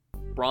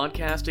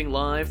Broadcasting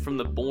live from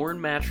the Bourne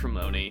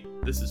Matrimony,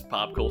 this is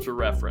Pop Culture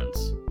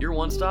Reference, your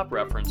one-stop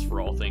reference for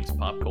all things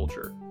pop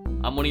culture.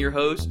 I'm one of your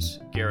hosts,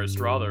 Garrett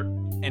Strother.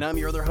 And I'm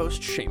your other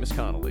host, Seamus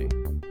Connolly.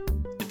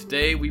 And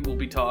today we will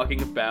be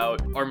talking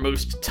about our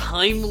most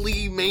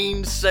timely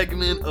main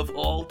segment of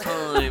all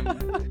time,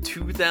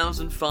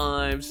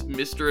 2005's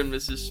Mr. and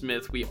Mrs.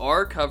 Smith. We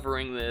are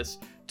covering this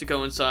to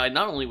coincide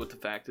not only with the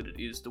fact that it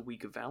is the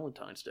week of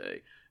Valentine's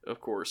Day, of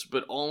course,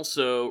 but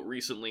also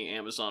recently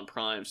Amazon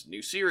Prime's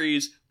new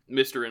series,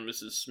 Mr. and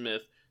Mrs.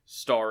 Smith,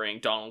 starring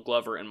Donald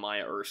Glover and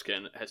Maya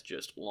Erskine, has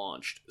just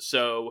launched.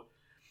 So,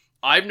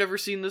 I've never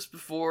seen this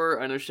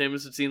before. I know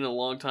Seamus had seen it a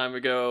long time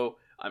ago.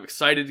 I'm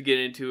excited to get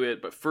into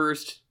it, but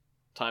first,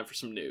 time for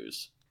some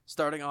news.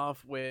 Starting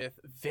off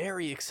with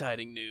very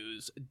exciting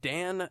news,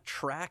 Dan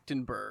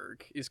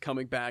Trachtenberg is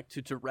coming back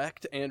to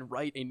direct and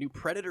write a new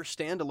Predator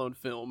standalone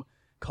film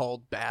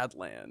called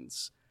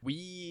Badlands.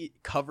 We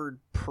covered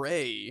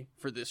Prey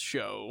for this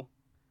show,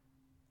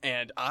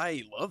 and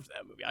I loved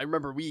that movie. I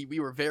remember we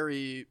were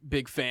very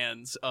big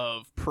fans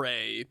of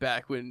Prey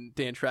back when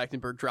Dan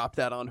Trachtenberg dropped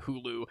that on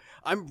Hulu.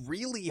 I'm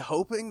really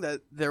hoping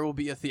that there will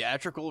be a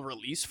theatrical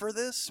release for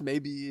this.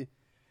 Maybe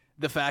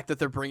the fact that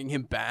they're bringing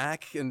him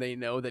back and they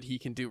know that he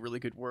can do really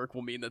good work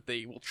will mean that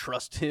they will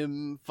trust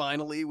him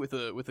finally with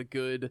a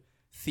good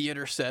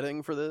theater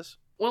setting for this.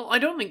 Well, I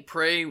don't think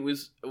Prey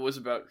was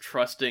about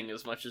trusting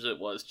as much as it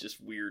was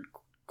just weird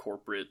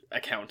corporate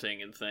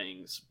accounting and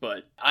things,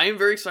 but I am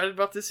very excited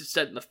about this. It's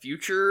set in the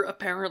future,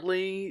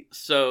 apparently,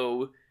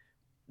 so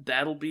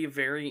that'll be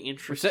very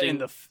interesting. Set in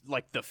the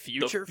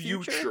future?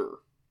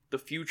 The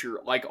future,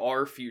 like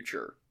our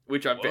future,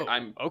 which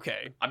I'm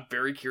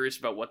very curious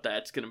about what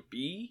that's gonna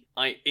be.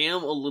 I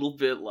am a little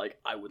bit like,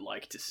 I would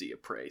like to see a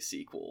Prey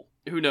sequel.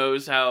 Who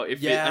knows how,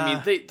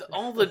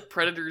 all the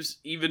Predators,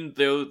 even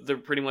though they're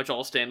pretty much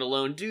all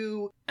standalone,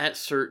 do at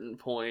certain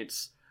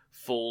points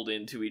fold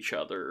into each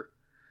other.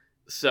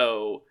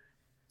 So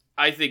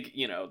I think,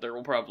 there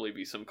will probably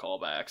be some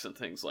callbacks and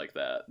things like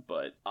that,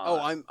 but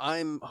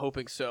I'm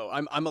hoping so.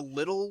 I'm a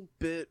little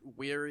bit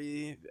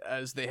weary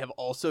as they have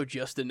also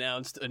just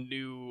announced a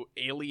new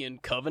Alien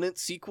Covenant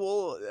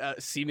sequel,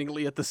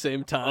 seemingly at the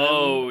same time.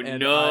 Oh,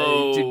 and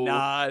no! I do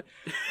not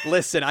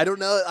listen. I don't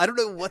know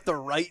what the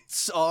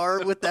rights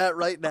are with that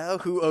right now.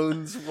 Who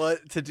owns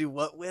what to do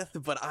what with?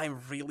 But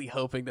I'm really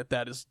hoping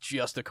that is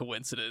just a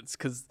coincidence,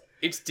 because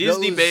it's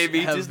Disney,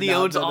 baby. Disney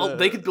owns all.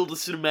 They could build a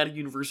cinematic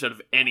universe out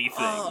of anything.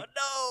 Oh,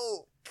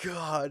 no!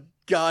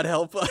 God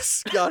help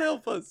us. God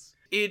help us.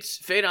 It's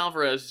Fede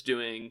Alvarez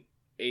doing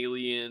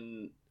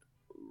Alien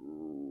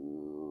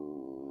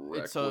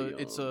Requiem.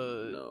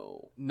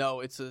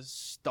 It's a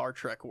Star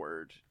Trek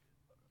word.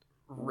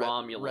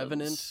 Romulans.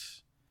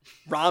 Revenant.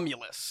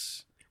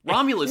 Romulus.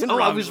 Romulus.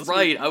 Oh, I was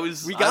right.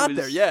 We got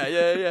there.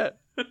 Yeah.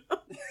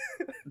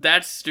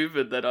 That's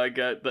stupid that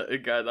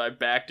I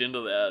backed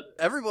into that.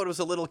 Everyone was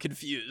a little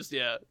confused,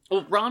 yeah.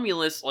 Well,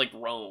 Romulus, like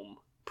Rome,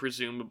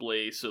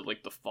 presumably, so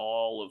like the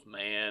fall of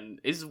man.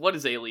 What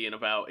is Alien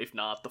about, if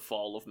not the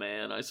fall of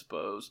man, I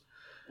suppose?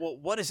 Well,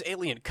 what is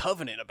Alien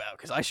Covenant about?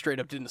 Because I straight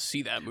up didn't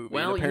see that movie.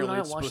 Well, and apparently you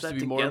and I it's watched supposed that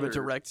to be more of a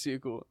together. direct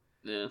sequel.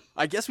 Yeah.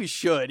 I guess we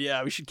should,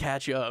 we should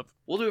catch up.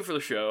 We'll do it for the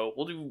show.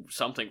 We'll do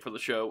something for the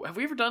show. Have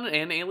we ever done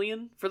an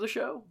Alien for the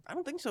show? I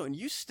don't think so, and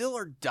you still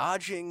are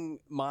dodging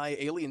my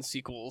Alien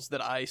sequels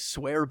that I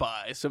swear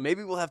by, so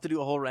maybe we'll have to do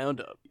a whole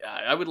roundup. Yeah,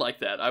 I would like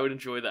that. I would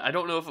enjoy that. I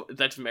don't know if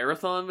that's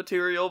marathon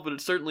material, but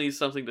it's certainly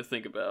something to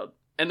think about.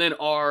 And then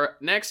our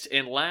next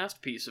and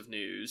last piece of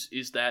news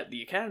is that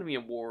the Academy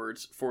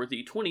Awards for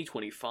the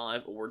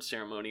 2025 award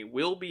ceremony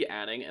will be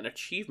adding an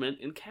Achievement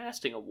in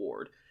Casting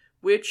Award,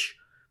 which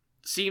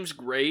seems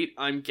great.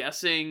 I'm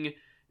guessing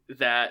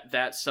that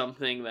that's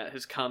something that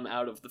has come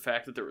out of the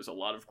fact that there was a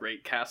lot of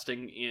great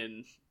casting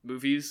in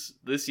movies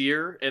this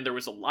year, and there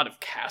was a lot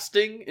of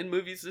casting in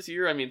movies this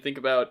year. I mean, think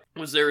about,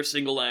 was there a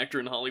single actor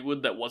in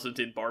Hollywood that wasn't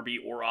in Barbie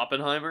or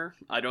Oppenheimer?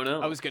 I don't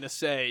know. I was gonna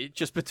say,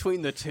 just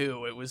between the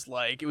two, it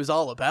was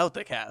all about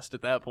the cast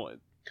at that point.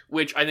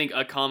 Which I think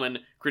a common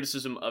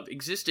criticism of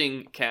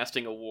existing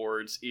casting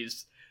awards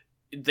is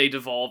they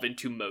devolve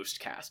into most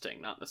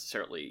casting, not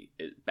necessarily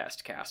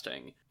best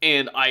casting.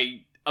 And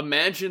I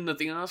imagine that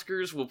the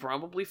Oscars will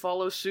probably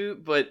follow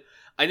suit, but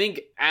I think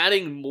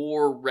adding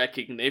more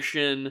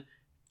recognition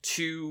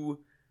to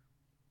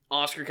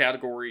Oscar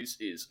categories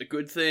is a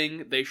good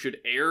thing. They should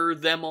air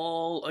them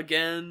all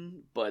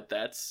again, but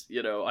that's,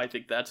 I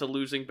think that's a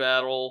losing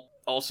battle.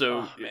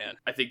 Also,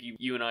 I think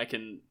you and I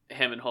can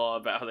hem and haw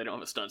about how they don't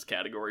have a stunts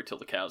category till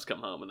the cows come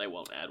home and they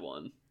won't add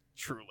one.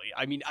 Truly.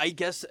 I mean, I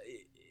guess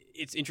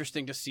it's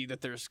interesting to see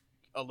that there's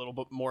a little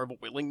bit more of a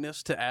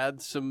willingness to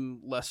add some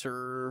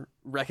lesser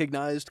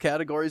recognized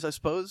categories, I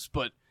suppose,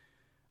 but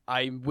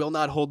I will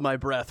not hold my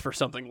breath for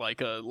something like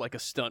a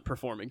stunt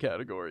performing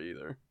category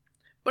either.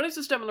 But it's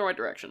a step in the right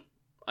direction.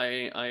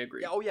 I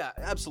agree. Oh yeah,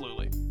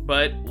 absolutely.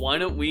 But why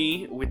don't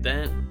we, with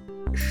that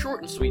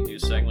short and sweet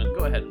news segment,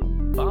 go ahead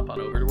and bop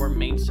on over to our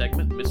main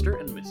segment, Mr.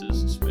 and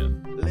Mrs. Smith.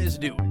 Let's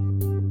do it.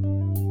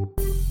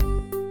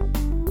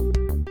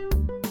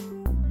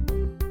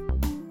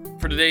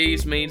 For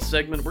today's main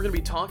segment, we're going to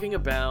be talking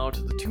about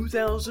the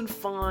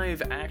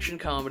 2005 action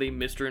comedy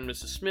Mr. and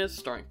Mrs. Smith,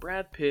 starring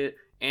Brad Pitt,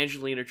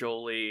 Angelina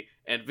Jolie,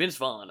 and Vince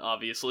Vaughn,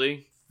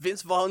 obviously.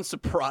 Vince Vaughn,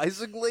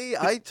 surprisingly,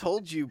 I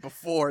told you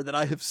before that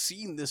I have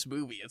seen this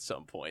movie at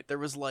some point. There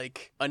was,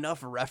 like, enough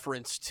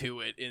reference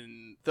to it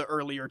in the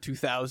earlier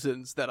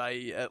 2000s that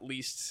I at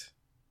least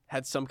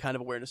had some kind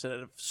of awareness. And at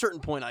a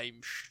certain point,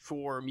 I'm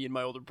sure me and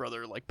my older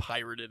brother, like,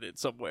 pirated it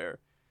somewhere.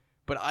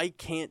 But I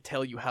can't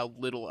tell you how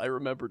little I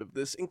remembered of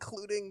this,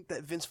 including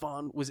that Vince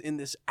Vaughn was in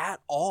this at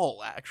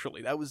all,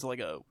 actually. That was, like,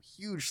 a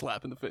huge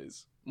slap in the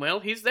face. Well,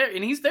 he's there,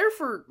 and he's there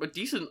for a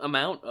decent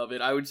amount of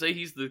it. I would say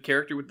he's the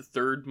character with the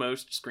third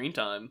most screen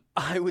time.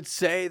 I would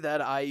say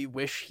that I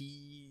wish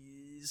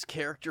his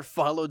character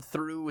followed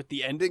through with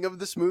the ending of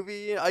this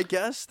movie, I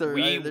guess.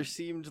 There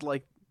seemed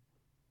like...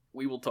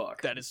 We will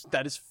talk. That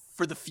is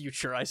for the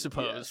future, I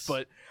suppose. Yes.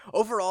 But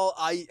overall,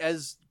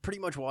 as pretty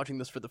much watching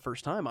this for the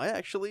first time, I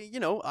actually,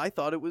 I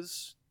thought it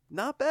was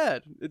not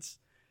bad. It's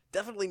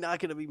definitely not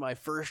going to be my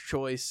first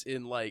choice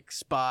in, like,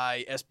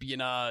 spy,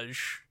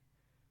 espionage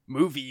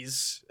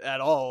movies at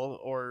all,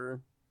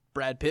 or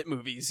Brad Pitt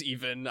movies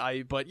even.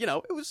 But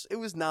it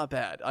was not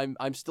bad.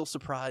 I'm still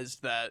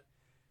surprised that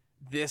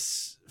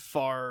this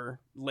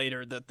far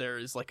later that there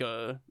is, like,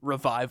 a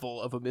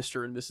revival of a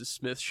Mr. and Mrs.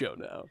 Smith show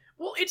now.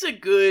 Well, it's a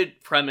good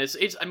premise.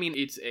 It's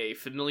a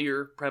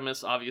familiar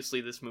premise.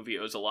 Obviously, this movie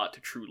owes a lot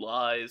to True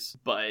Lies,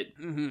 but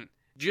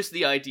just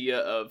the idea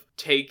of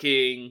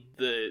taking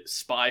the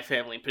spy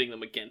family and putting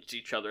them against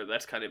each other,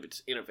 that's kind of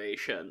its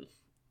innovation.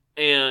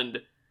 And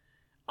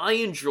I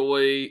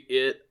enjoy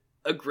it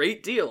a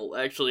great deal,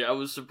 actually. I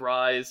was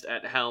surprised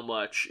at how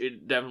much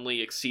it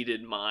definitely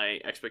exceeded my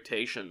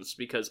expectations,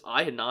 because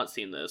I had not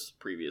seen this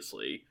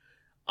previously.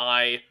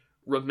 I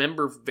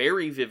remember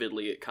very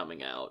vividly it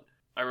coming out.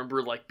 I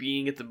remember, like,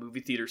 being at the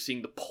movie theater,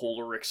 seeing the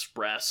Polar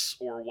Express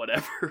or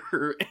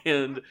whatever,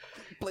 and...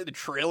 Play the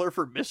trailer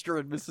for Mr.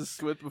 and Mrs.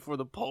 Smith before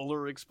the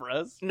Polar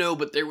Express? No,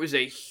 but there was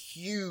a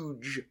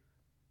huge...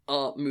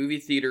 movie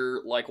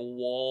theater, like,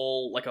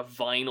 wall, like a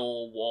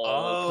vinyl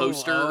wall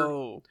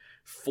poster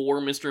for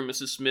Mr. and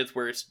Mrs. Smith,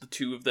 where it's the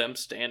two of them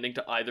standing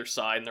to either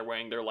side, and they're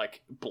wearing their,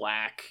 like,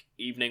 black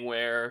evening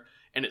wear,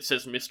 and it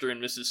says Mr.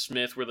 and Mrs.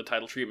 Smith, where the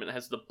title treatment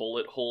has the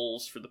bullet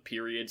holes for the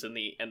periods and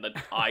the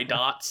eye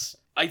dots.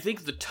 I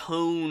think the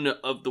tone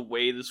of the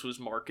way this was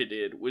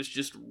marketed was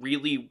just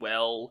really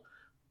well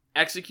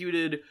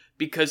executed,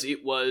 because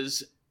it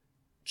was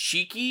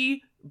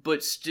cheeky,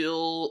 but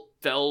still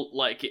felt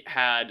like it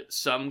had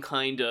some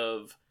kind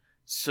of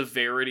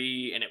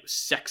severity, and it was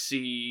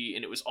sexy,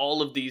 and it was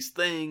all of these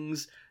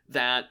things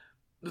that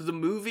the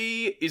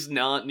movie is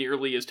not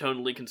nearly as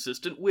tonally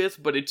consistent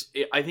with, but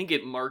I think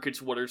it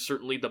markets what are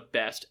certainly the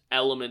best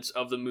elements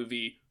of the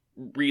movie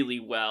really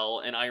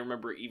well. And I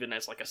remember, even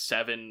as, like, a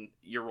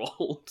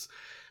 7-year-old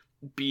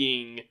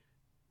being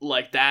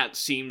like, that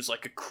seems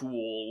like a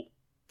cool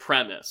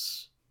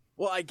premise.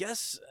 Well, I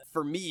guess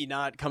for me,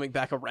 not coming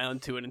back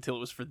around to it until it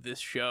was for this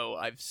show,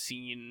 I've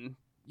seen,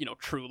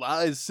 True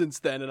Lies since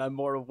then, and I'm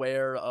more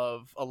aware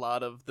of a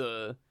lot of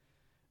the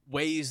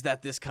ways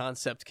that this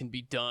concept can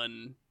be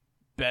done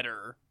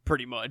better,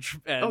 pretty much.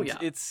 And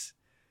it's,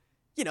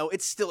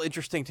 it's still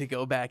interesting to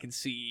go back and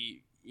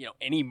see,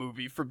 any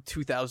movie from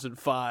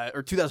 2005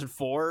 or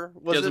 2004,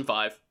 was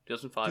 2005. it?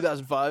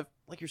 2005.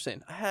 Like you're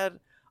saying, I had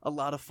a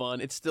lot of fun.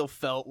 It still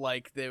felt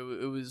like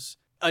it was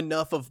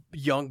enough of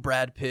young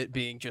Brad Pitt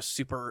being just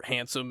super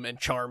handsome and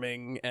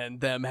charming,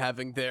 and them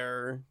having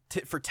their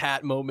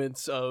tit-for-tat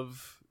moments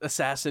of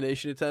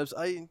assassination attempts.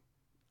 I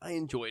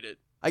enjoyed it.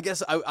 I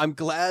guess I'm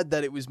glad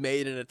that it was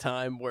made in a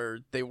time where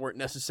they weren't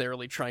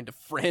necessarily trying to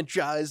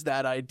franchise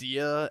that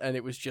idea, and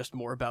it was just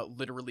more about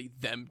literally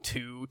them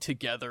two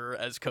together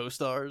as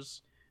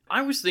co-stars.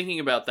 I was thinking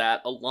about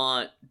that a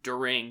lot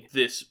during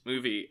this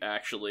movie,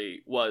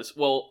 actually. I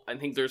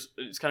think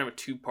it's kind of a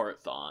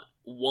two-part thought.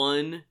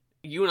 One,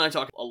 you and I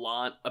talk a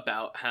lot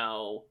about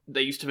how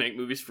they used to make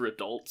movies for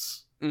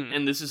adults,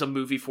 and this is a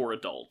movie for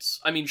adults.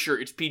 I mean, sure,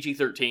 it's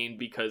PG-13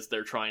 because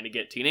they're trying to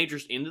get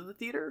teenagers into the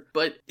theater,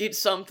 but it's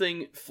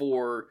something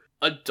for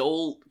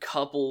adult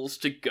couples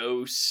to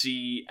go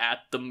see at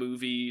the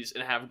movies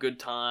and have a good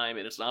time,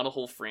 and it's not a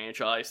whole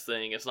franchise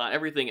thing, it's not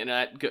everything, and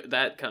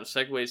that kind of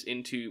segues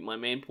into my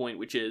main point,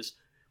 which is,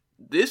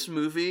 this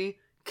movie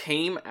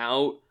came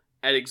out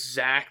at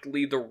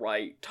exactly the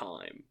right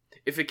time.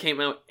 If it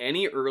came out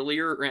any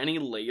earlier or any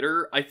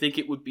later, I think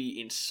it would be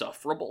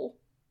insufferable.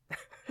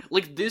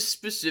 Like, this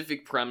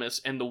specific premise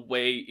and the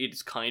way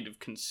it's kind of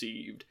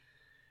conceived.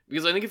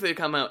 Because I think if it had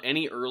come out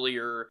any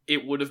earlier,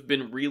 it would have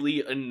been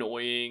really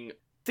annoying.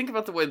 Think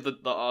about the way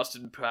that the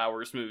Austin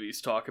Powers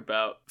movies talk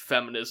about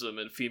feminism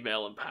and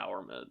female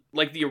empowerment.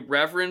 Like, the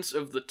irreverence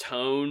of the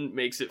tone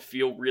makes it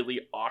feel really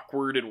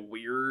awkward and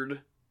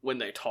weird when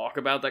they talk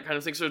about that kind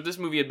of thing. So if this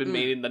movie had been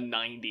made in the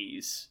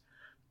 90s,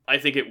 I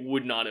think it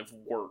would not have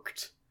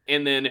worked.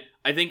 And then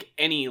I think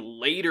any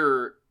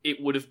later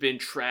it would have been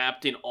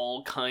trapped in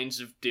all kinds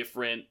of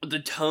different... The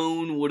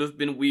tone would have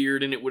been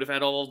weird, and it would have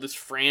had all of this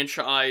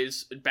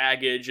franchise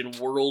baggage and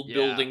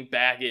world-building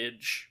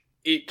baggage.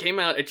 It came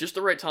out at just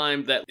the right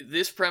time that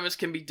this premise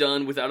can be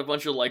done without a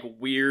bunch of, like,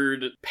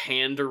 weird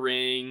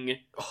pandering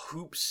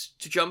hoops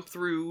to jump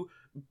through,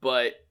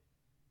 but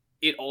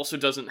it also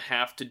doesn't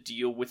have to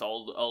deal with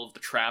all of the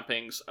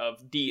trappings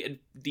of the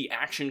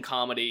action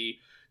comedy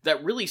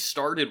that really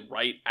started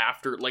right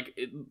after, like,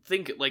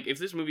 think, like, if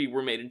this movie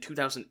were made in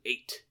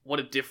 2008, what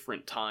a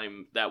different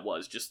time that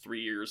was just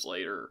 3 years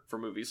later for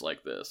movies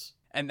like this.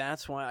 And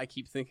that's why I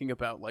keep thinking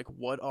about, like,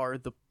 what are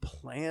the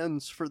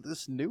plans for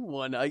this new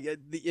one?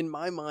 In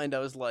my mind, I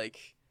was,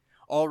 like,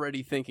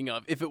 already thinking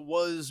of, if it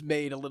was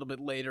made a little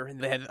bit later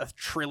and they had a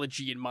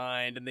trilogy in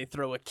mind and they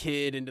throw a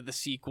kid into the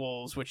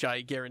sequels, which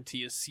I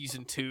guarantee is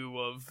season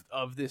 2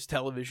 of this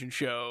television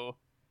show,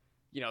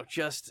 you know,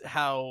 just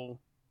how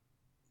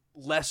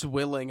less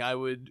willing I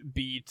would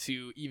be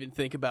to even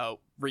think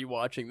about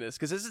rewatching this.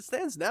 Because as it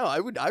stands now, I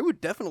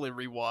would definitely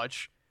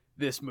rewatch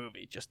this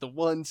movie, just the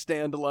one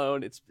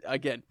standalone. It's,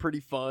 again, pretty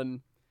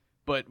fun,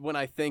 but when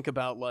I think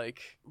about,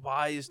 like,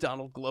 why is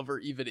Donald Glover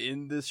even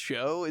in this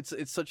show, it's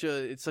such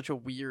a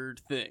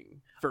weird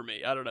thing for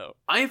me. I don't know.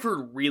 I've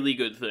heard really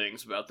good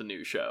things about the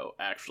new show,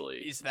 actually.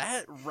 Is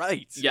that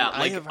right? Yeah,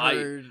 like, I've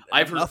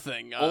heard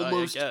nothing.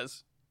 Almost I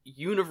guess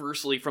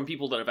universally from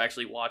people that have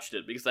actually watched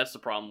it, because that's the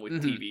problem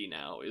with TV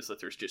now, is that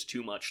there's just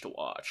too much to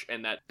watch,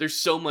 and that there's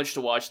so much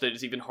to watch that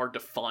it's even hard to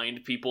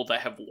find people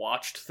that have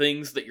watched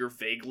things that you're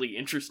vaguely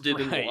interested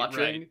in watching.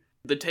 Right.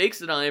 The takes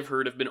that I've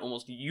heard have been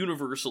almost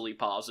universally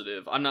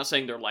positive. I'm not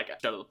saying they're, like,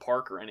 out of the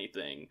park or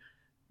anything,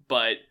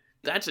 but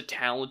that's a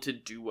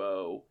talented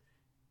duo,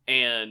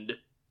 and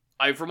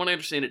from what I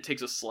understand, it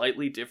takes a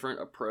slightly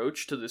different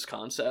approach to this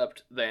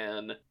concept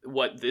than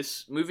what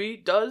this movie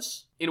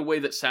does, in a way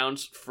that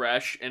sounds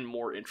fresh and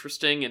more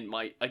interesting, and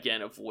might,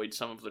 again, avoid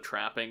some of the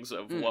trappings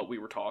of what we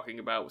were talking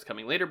about with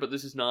coming later. But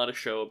this is not a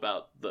show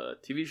about the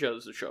TV show,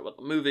 this is a show about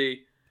the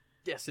movie.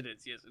 Yes, it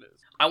is. Yes, it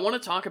is. I want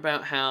to talk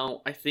about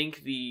how I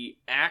think the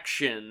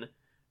action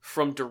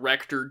from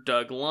director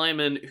Doug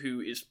Liman,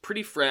 who is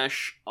pretty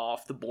fresh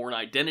off The Bourne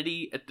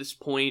Identity at this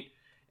point,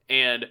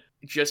 and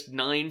just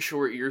 9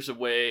 short years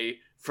away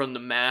from the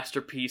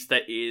masterpiece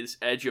that is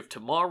Edge of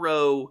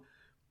Tomorrow,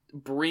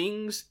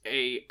 brings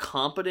a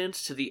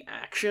competence to the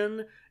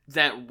action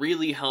that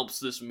really helps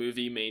this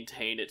movie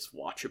maintain its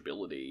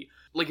watchability.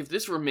 Like, if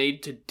this were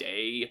made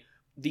today,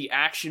 the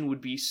action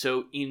would be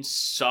so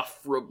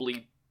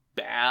insufferably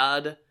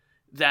bad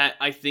that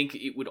I think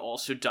it would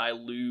also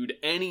dilute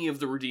any of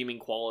the redeeming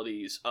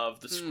qualities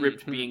of the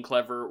script being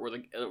clever or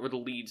the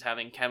leads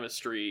having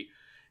chemistry.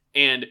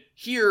 And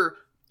here,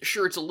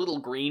 sure, it's a little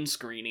green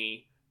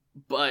screeny,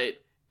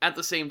 but at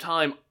the same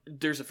time,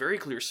 there's a very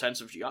clear sense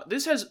of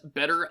this has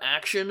better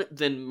action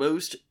than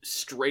most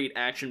straight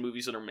action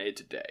movies that are made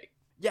today.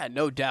 Yeah,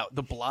 no doubt.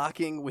 The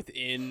blocking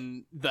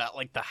within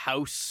the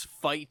house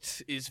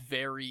fight is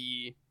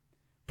very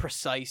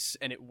precise,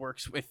 and it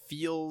works. It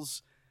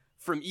feels,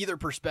 from either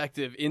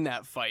perspective in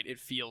that fight, it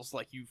feels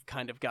like you've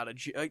kind of got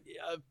a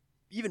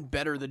even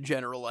better than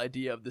general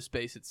idea of the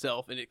space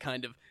itself, and it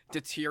kind of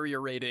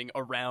deteriorating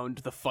around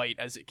the fight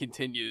as it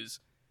continues.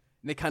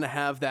 And they kind of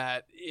have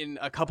that in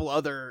a couple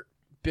other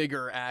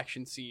bigger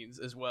action scenes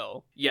as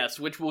well. Yes,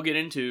 which we'll get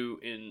into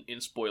in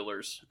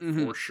spoilers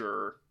for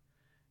sure.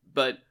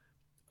 But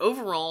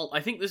overall, I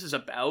think this is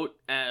about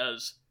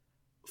as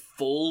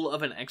full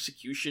of an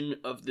execution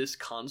of this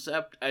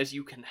concept as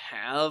you can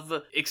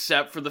have,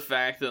 except for the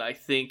fact that I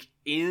think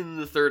in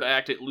the third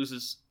act it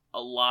loses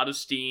a lot of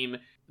steam.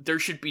 There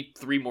should be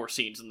 3 more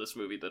scenes in this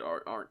movie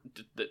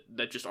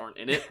that just aren't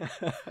in it.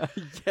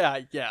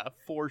 yeah,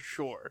 for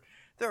sure.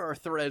 There are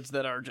threads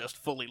that are just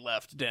fully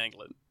left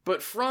dangling.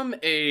 But from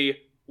a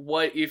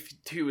what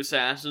if 2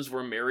 assassins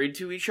were married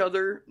to each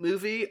other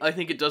movie, I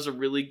think it does a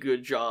really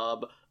good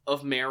job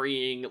of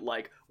marrying,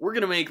 like, we're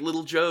gonna make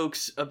little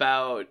jokes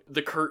about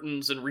the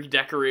curtains and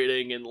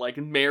redecorating and, like,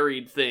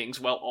 married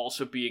things while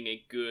also being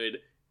a good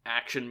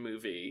action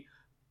movie.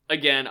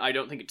 Again, I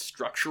don't think it's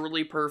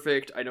structurally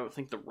perfect, I don't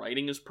think the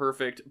writing is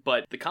perfect,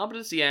 but the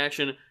competency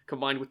action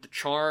combined with the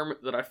charm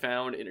that I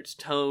found in its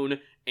tone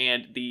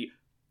and the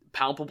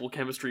palpable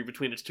chemistry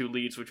between its 2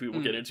 leads, which we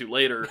will get into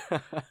later,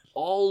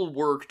 all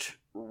worked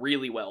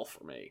really well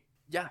for me.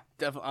 Yeah,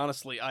 definitely.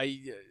 Honestly,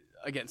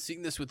 again,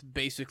 seeing this with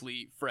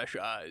basically fresh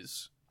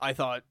eyes, I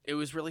thought it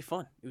was really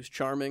fun. It was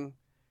charming.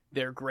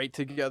 They're great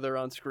together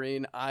on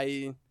screen.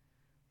 I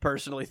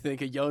personally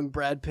think a young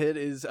Brad Pitt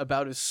is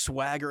about as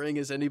swaggering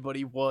as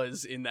anybody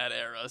was in that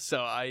era.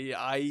 So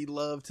I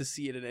love to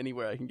see it in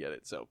anywhere I can get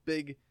it. So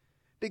big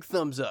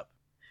thumbs up.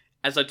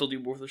 As I told you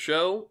before the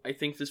show, I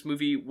think this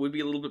movie would be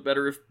a little bit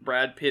better if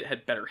Brad Pitt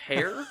had better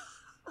hair.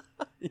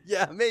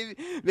 Yeah,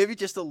 maybe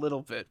just a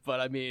little bit, but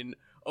I mean,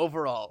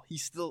 overall,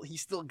 he's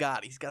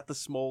got the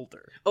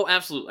smolder. Oh,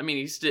 absolutely. I mean,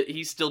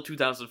 he's still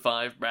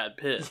 2005 Brad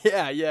Pitt.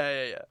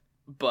 Yeah.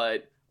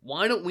 But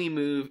why don't we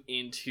move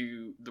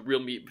into the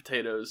real meat and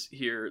potatoes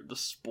here, the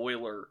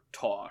spoiler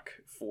talk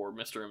for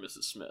Mr. and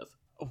Mrs. Smith.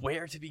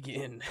 Where to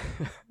begin?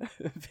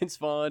 Vince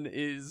Vaughn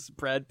is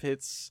Brad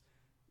Pitt's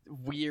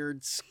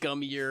weird,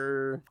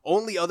 scummier,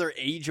 only other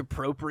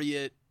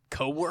age-appropriate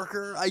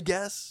co-worker, I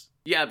guess?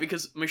 Yeah,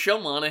 because Michelle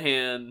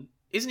Monaghan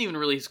isn't even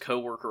really his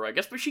co-worker, I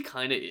guess, but she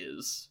kind of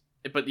is.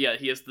 But yeah,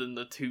 he has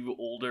the two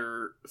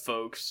older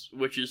folks,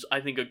 which is,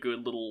 I think, a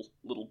good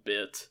little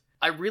bit.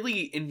 I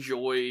really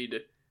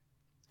enjoyed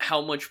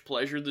how much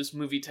pleasure this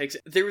movie takes.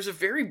 There was a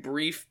very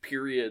brief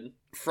period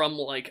from,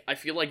 like, I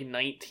feel like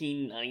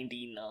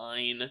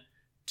 1999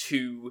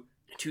 to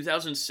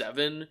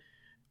 2007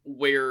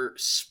 where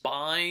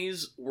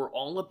spies were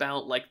all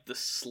about, like, the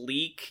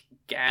sleek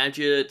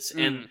gadgets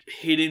and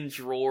hidden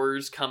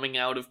drawers coming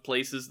out of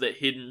places that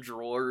hidden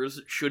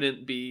drawers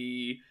shouldn't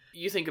be.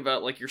 You think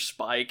about, like, your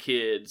Spy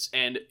Kids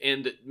and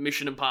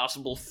Mission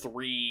Impossible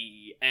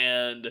 3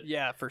 and...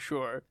 Yeah, for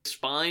sure.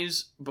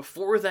 Spies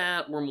before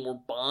that were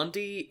more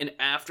Bondy, and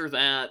after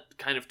that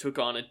kind of took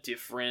on a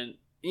different...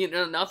 You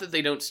know, not that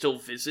they don't still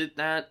visit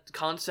that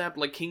concept,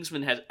 like,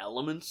 Kingsman has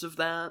elements of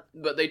that,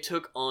 but they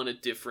took on a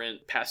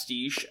different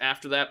pastiche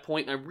after that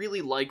point, and I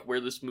really like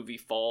where this movie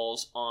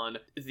falls on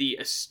the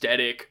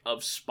aesthetic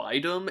of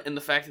spydom, and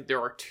the fact that there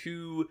are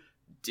two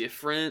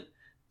different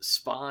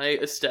spy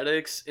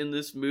aesthetics in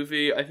this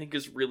movie, I think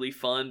is really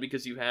fun,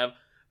 because you have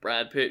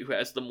Brad Pitt, who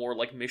has the more,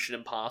 like, Mission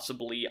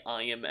Impossible-y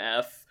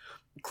IMF,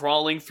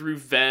 crawling through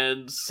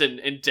vents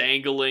and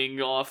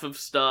dangling off of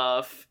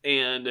stuff,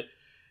 and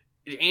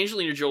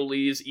Angelina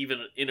Jolie is even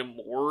in a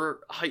more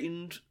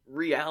heightened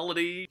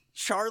reality.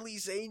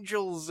 Charlie's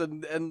Angels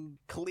and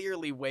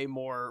clearly way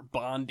more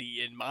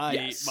Bondy in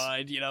my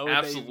mind, you know?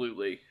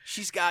 Absolutely.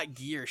 She's got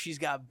gear, she's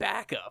got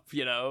backup,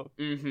 you know?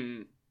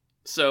 Mm-hmm.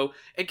 So,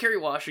 and Kerry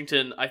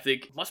Washington, I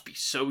think, must be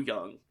so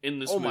young in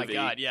this movie. Oh my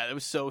god, yeah, it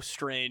was so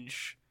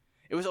strange.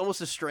 It was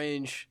almost as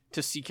strange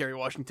to see Kerry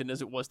Washington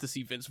as it was to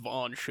see Vince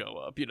Vaughn show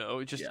up, you know?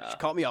 It just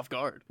caught me off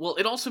guard. Well,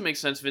 it also makes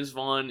sense. Vince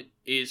Vaughn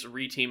is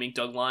reteaming.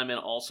 Doug Liman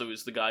also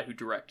is the guy who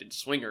directed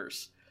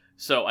Swingers.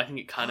 So I think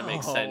it kind of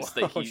makes sense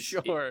that he's...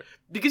 Sure.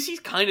 Because he's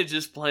kind of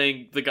just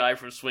playing the guy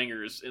from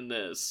Swingers in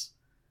this.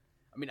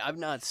 I mean, I've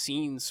not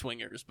seen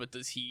Swingers, but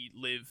does he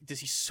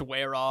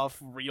swear off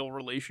real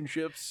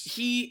relationships?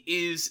 He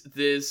is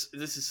this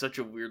is such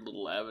a weird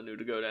little avenue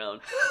to go down.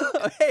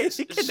 Hey,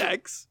 it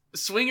connects.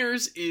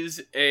 Swingers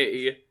is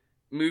a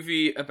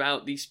movie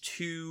about these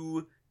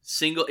two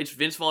it's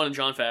Vince Vaughn and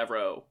Jon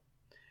Favreau.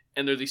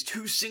 And they're these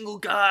two single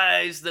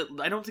guys that,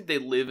 I don't think they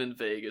live in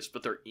Vegas,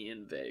 but they're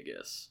in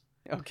Vegas.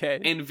 Okay.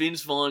 And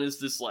Vince Vaughn is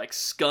this, like,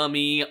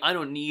 scummy, I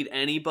don't need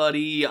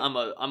anybody,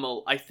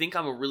 I think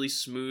I'm a really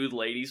smooth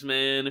ladies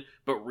man,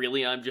 but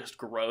really I'm just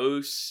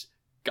gross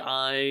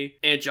guy.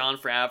 And Jon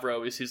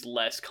Favreau is his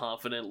less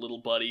confident little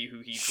buddy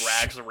who he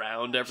drags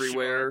around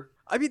everywhere. Sure.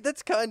 I mean,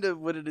 that's kind of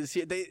what it is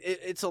here.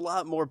 It's a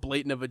lot more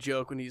blatant of a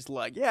joke when he's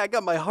like, yeah, I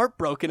got my heart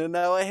broken and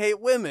now I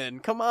hate women.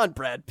 Come on,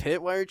 Brad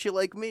Pitt, why aren't you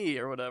like me?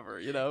 Or whatever,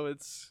 you know,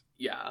 it's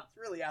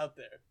really out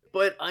there.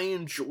 But I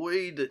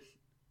enjoyed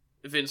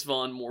Vince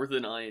Vaughn more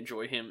than I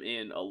enjoy him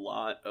in a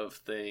lot of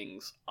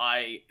things.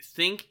 I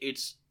think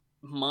it's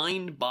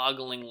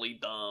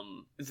mind-bogglingly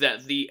dumb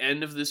that the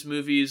end of this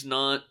movie is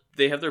not...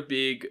 They have their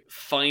big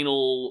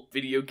final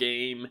video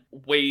game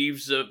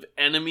waves of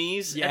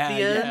enemies at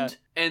the end,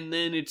 and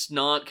then it's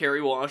not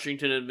Kerry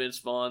Washington and Vince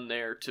Vaughn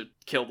there to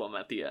kill them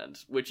at the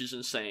end, which is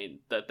insane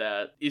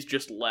that is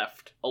just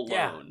left alone.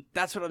 Yeah,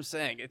 that's what I'm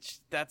saying.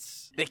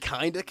 They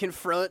kind of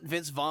confront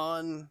Vince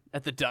Vaughn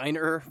at the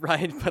diner,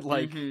 right? But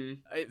like,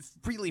 it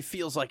really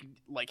feels like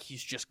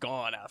he's just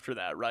gone after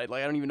that, right?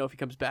 Like I don't even know if he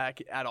comes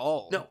back at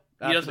all. No,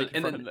 he doesn't.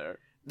 And then there.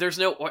 There's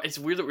no... It's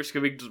weird that we're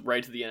skipping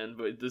right to the end,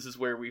 but this is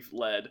where we've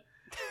led.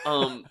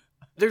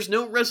 There's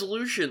no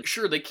resolution.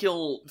 Sure, they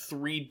kill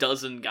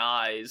 36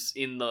 guys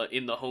in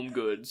the Home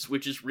Goods,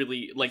 which is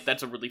really... Like,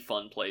 that's a really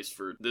fun place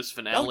for this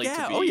finale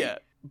to be. Oh, yeah.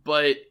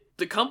 But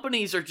the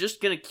companies are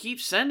just gonna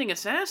keep sending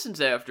assassins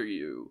after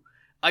you.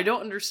 I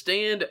don't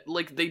understand...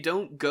 Like, they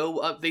don't go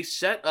up... They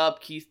set up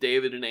Keith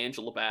David and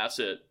Angela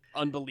Bassett.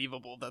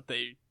 Unbelievable that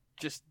they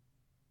just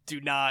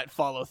do not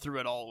follow through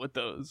at all with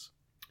those.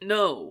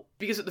 No,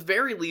 because at the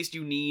very least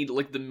you need,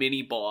 like, the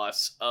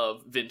mini-boss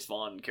of Vince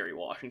Vaughn and Kerry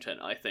Washington,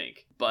 I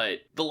think.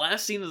 But the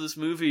last scene of this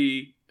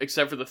movie,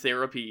 except for the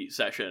therapy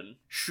session,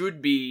 should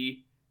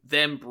be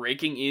them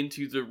breaking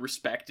into the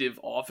respective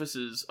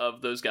offices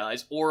of those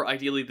guys, or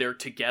ideally they're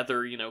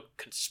together, you know,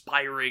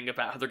 conspiring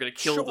about how they're gonna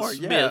kill the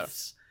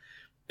Smiths.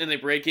 Yeah. And they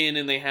break in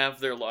and they have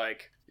their,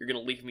 like, you're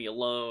gonna leave me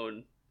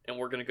alone, and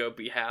we're gonna go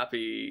be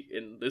happy,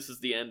 and this is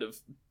the end of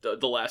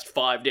the last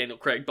 5 Daniel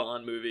Craig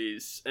Bond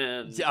movies,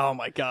 and... Oh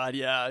my god,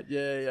 yeah.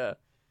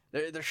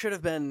 There should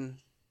have been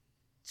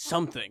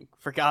something,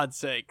 for God's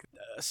sake.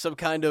 Some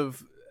kind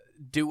of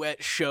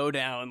duet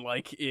showdown,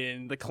 like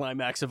in the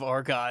climax of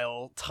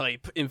Argyle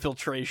type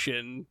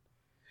infiltration,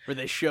 where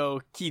they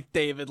show Keith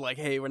David, like,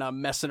 hey, we're not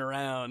messing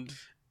around.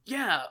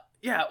 Yeah,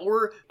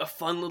 or a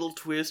fun little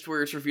twist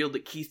where it's revealed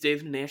that Keith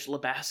David and Angela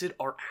Bassett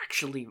are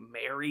actually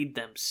married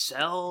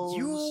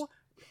themselves.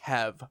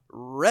 have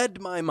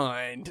read my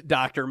mind,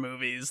 Doctor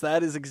Movies.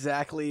 That is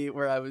exactly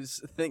where I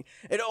was thinking.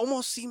 It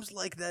almost seems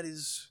like that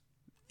is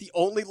the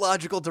only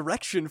logical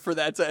direction for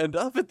that to end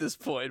up at this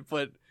point,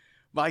 but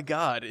my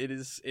God, it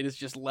is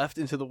just left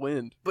into the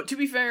wind. But to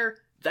be fair,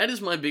 that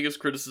is my biggest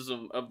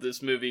criticism of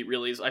this movie,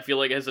 really, is I feel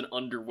like it has an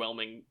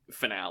underwhelming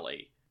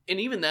finale. And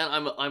even that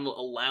I'm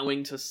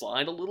allowing to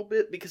slide a little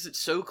bit because it's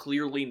so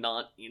clearly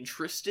not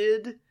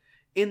interested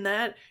in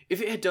that.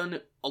 If it had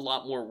done a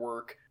lot more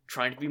work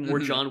trying to be more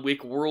John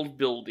Wick world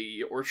buildy,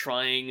 or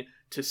trying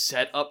to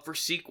set up for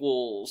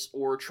sequels,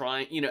 or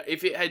trying,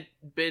 if it had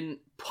been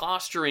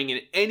posturing in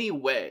any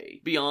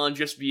way beyond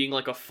just being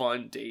like a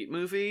fun date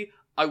movie,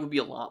 I would be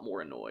a lot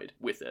more annoyed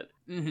with it.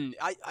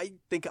 I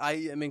think I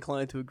am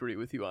inclined to agree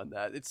with you on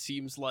that. It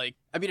seems like,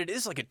 it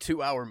is like a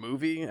 2-hour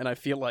movie, and I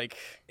feel like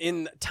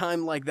in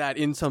time like that,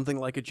 in something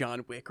like a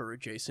John Wick or a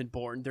Jason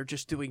Bourne, they're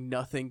just doing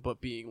nothing but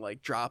being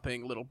like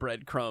dropping little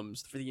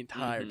breadcrumbs for the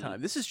entire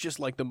time. This is just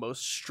like the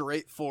most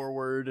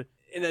straightforward.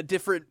 In a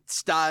different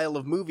style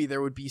of movie,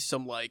 there would be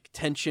some like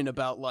tension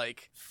about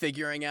like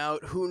figuring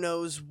out who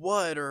knows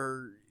what,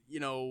 or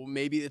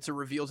maybe it's a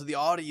reveal to the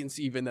audience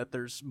even that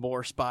there's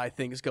more spy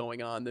things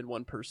going on than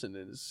one person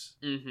is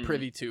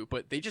privy to,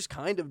 but they just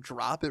kind of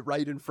drop it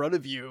right in front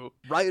of you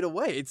right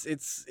away.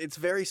 It's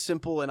very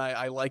simple, and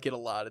I like it a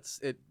lot.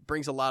 It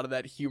brings a lot of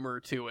that humor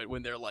to it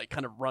when they're like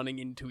kind of running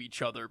into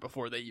each other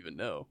before they even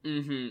know.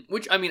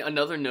 Which,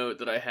 another note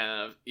that I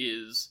have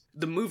is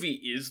the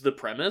movie is the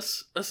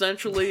premise,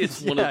 essentially.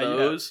 It's one of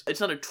those. Yeah. It's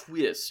not a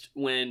twist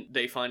when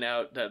they find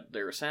out that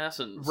they're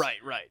assassins. Right.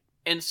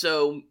 And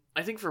so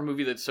I think for a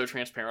movie that's so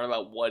transparent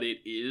about what it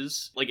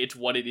is, like it's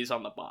what it is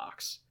on the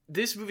box,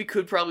 this movie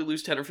could probably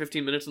lose 10 or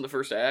 15 minutes in the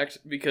first act,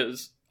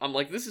 because I'm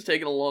like, this is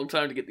taking a long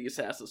time to get the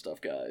assassin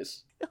stuff,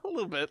 guys. A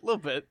little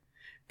bit.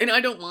 And I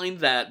don't mind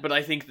that, but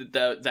I think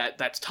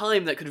that's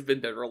time that could have been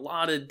better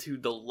allotted to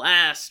the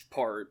last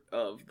part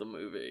of the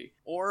movie.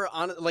 Or,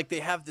 they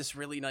have this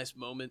really nice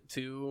moment,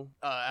 too,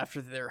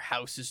 after their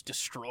house is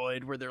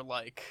destroyed, where they're,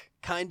 like,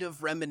 kind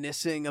of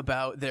reminiscing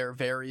about their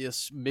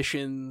various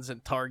missions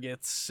and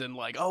targets, and,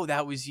 like, oh,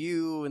 that was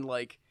you, and,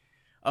 like,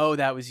 oh,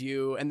 that was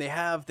you. And they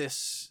have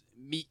this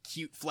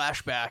meet-cute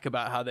flashback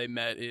about how they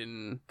met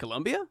in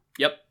Colombia?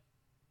 Yep.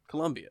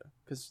 Colombia,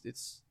 because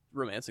it's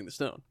Romancing the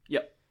Stone.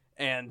 Yep.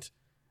 And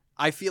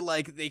I feel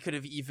like they could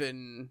have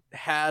even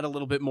had a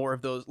little bit more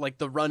of those, like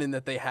the run-in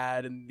that they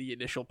had in the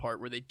initial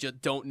part where they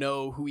just don't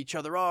know who each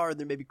other are, and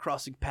they're maybe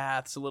crossing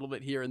paths a little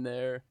bit here and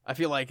there. I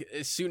feel like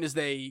as soon as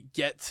they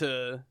get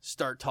to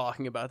start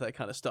talking about that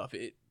kind of stuff,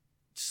 it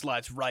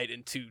slides right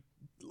into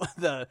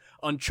the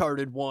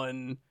Uncharted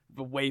 1,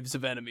 the waves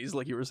of enemies,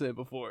 like you were saying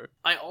before.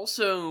 I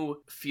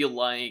also feel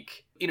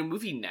like in a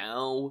movie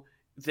now,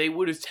 they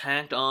would have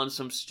tacked on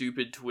some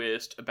stupid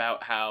twist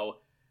about how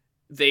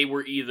they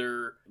were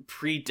either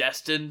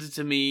predestined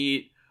to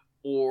meet,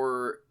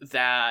 or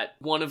that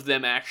one of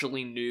them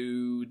actually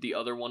knew the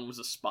other one was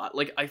a spy.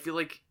 Like, I feel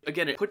like,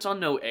 again, it puts on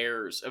no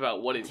airs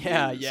about what it is.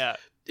 Yeah.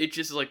 It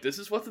just is like, this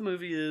is what the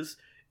movie is,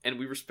 and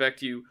we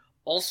respect you.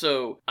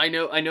 Also, I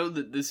know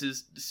that this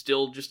is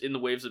still just in the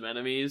waves of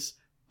enemies,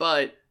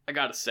 but I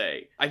gotta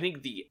say, I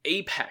think the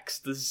apex,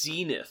 the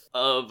zenith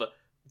of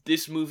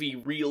this movie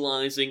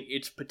realizing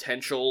its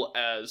potential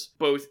as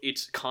both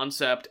its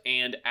concept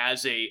and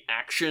as a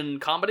action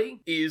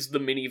comedy is the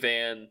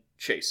minivan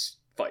chase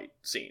fight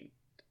scene.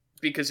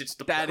 Because it's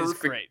the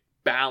perfect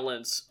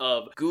balance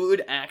of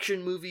good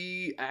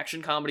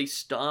action comedy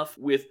stuff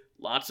with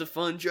lots of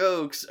fun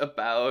jokes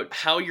about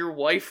how your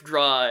wife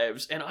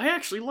drives, and I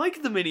actually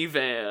like the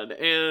minivan,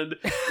 and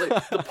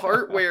like the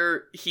part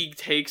where he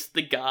takes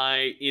the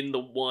guy in the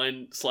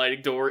one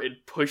sliding door and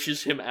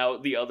pushes him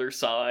out the other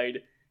side.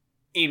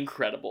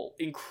 Incredible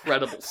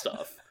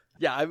stuff.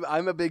 Yeah,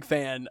 I'm a big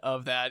fan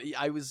of that.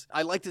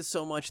 I liked it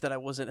so much that I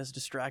wasn't as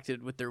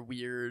distracted with their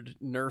weird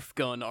Nerf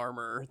gun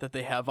armor that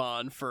they have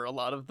on for a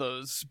lot of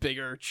those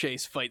bigger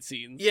chase fight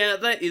scenes. Yeah,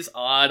 that is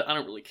odd. I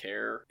don't really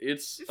care.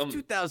 It's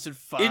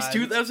 2005. It's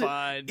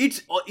 2000.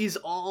 It is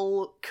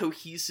all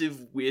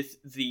cohesive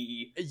with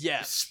the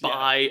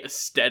spy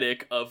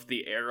aesthetic of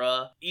the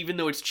era. Even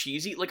though it's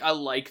cheesy, like I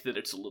like that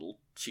it's a little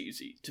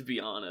cheesy, to be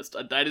honest.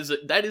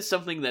 That is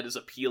something that is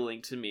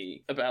appealing to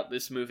me about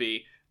this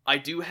movie. I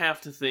do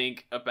have to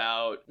think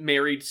about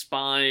married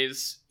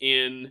spies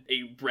in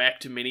a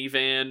wrecked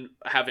minivan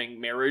having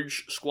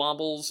marriage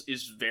squabbles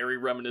is very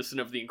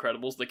reminiscent of The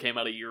Incredibles that came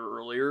out a year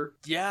earlier.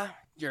 Yeah,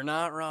 you're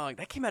not wrong.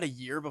 That came out a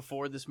year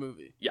before this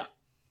movie. Yeah.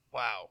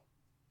 Wow.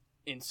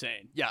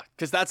 Insane. Yeah,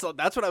 because that's what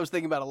I was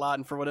thinking about a lot,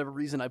 and for whatever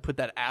reason I put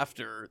that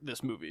after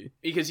this movie.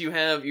 Because you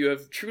have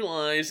True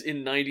Lies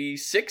in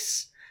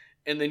 96,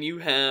 and then you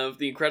have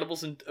The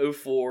Incredibles in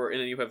 04,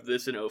 and then you have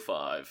this in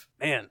 05.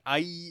 Man,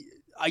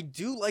 I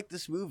do like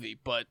this movie,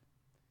 but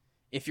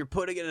if you're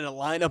putting it in a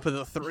lineup of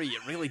the three,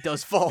 it really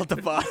does fall at the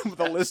bottom of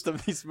the list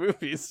of these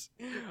movies.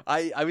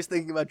 I was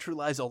thinking about True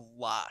Lies a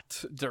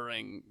lot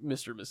during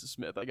Mr. and Mrs.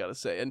 Smith, I gotta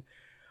say. And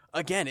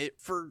again, it,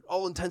 for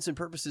all intents and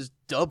purposes,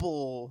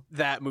 double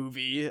that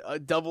movie,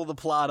 double the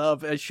plot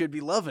up. I should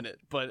be loving it,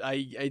 but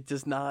it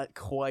does not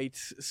quite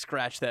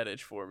scratch that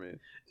itch for me.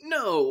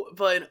 No,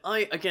 but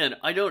I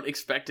don't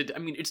expect it. I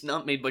mean, it's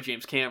not made by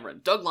James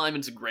Cameron. Doug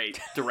Liman's a great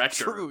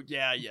director. True,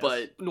 yeah, yes.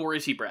 But nor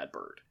is he Brad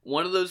Bird.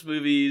 One of those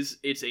movies,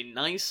 it's a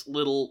nice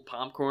little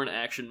popcorn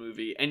action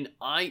movie, and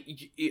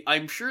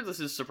I'm sure this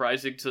is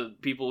surprising to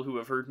people who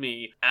have heard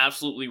me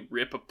absolutely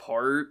rip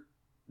apart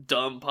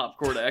dumb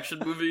popcorn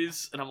action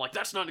movies, and I'm like,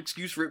 that's not an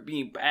excuse for it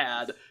being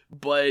bad,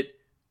 but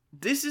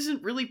this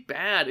isn't really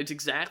bad. It's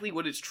exactly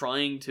what it's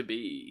trying to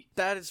be.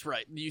 That is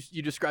right.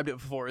 You described it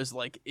before as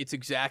like, it's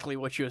exactly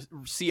what you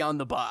see on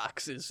the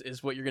box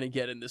is what you're going to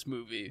get in this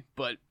movie.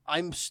 But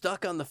I'm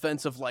stuck on the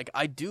fence of like,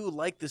 I do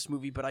like this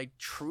movie, but I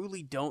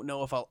truly don't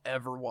know if I'll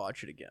ever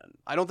watch it again.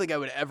 I don't think I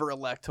would ever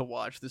elect to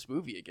watch this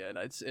movie again.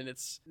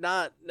 It's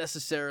not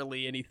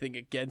necessarily anything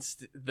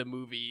against the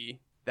movie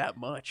that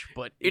much,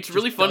 but it's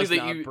really funny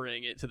that you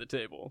bring it to the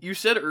table. You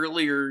said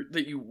earlier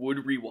that you would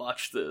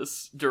rewatch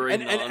this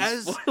during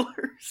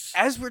non-spoilers.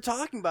 As we're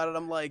talking about it,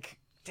 I'm like,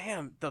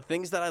 damn, the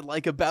things that I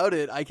like about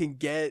it, I can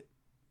get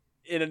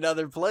in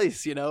another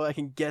place, you know? I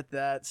can get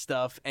that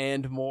stuff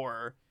and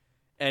more,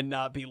 and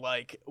not be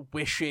like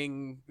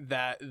wishing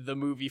that the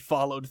movie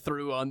followed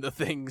through on the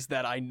things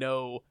that I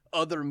know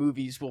other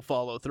movies will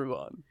follow through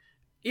on.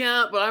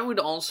 Yeah, but I would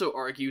also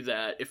argue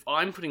that if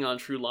I'm putting on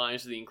True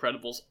Lies of the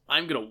Incredibles,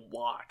 I'm gonna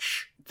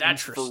watch.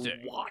 That's for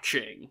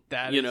watching.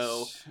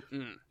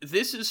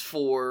 This is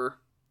for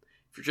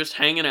if you're just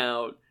hanging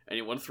out and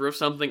you want to throw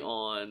something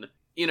on.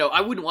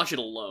 I wouldn't watch it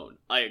alone.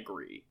 I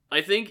agree.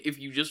 I think if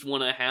you just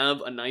want to have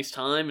a nice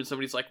time and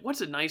somebody's like,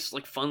 what's a nice,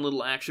 like, fun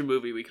little action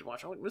movie we could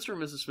watch? I'm like, Mr.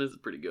 and Mrs. Smith is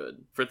pretty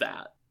good for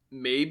that.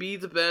 Maybe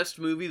the best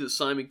movie that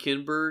Simon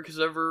Kinberg has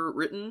ever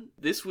written.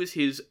 This was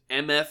his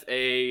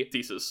MFA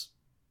thesis.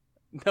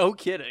 No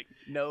kidding.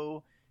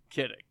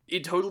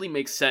 It totally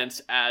makes sense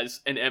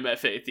as an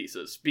MFA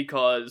thesis,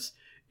 because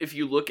if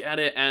you look at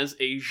it as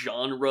a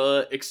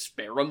genre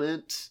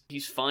experiment,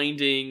 he's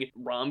finding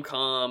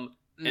rom-com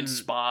and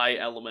spy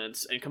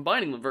elements and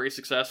combining them very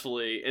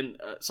successfully. And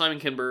Simon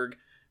Kinberg,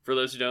 for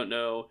those who don't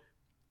know,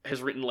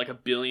 has written like 1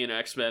 billion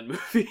X-Men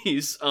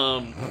movies.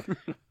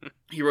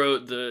 He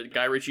wrote the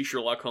Guy Ritchie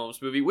Sherlock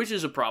Holmes movie, which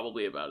is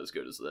probably about as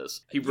good as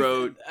this. He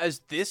wrote... As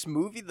this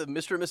movie, the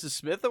Mr. and Mrs.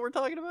 Smith that we're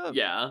talking about?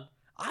 Yeah.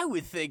 I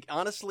would think,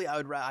 honestly,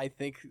 I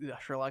think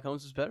Sherlock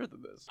Holmes is better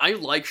than this. I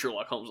like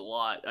Sherlock Holmes a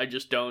lot. I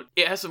just don't...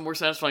 It has a more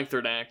satisfying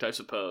third act, I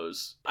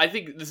suppose. I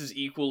think this is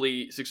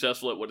equally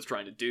successful at what it's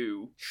trying to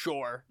do.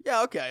 Sure.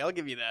 Yeah, okay, I'll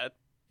give you that.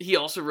 He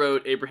also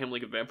wrote Abraham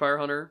Lincoln Vampire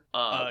Hunter.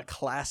 A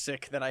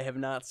classic that I have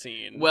not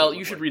seen. Well,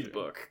 you should read the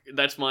book.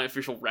 That's my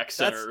official rec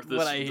center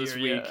this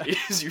week,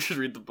 is you should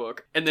read the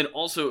book. And then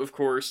also, of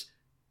course,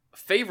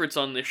 favorites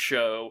on this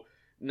show,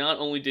 not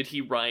only did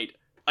he write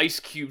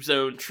Ice Cube's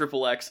own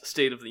XXX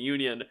State of the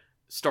Union,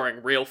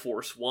 starring Rail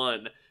Force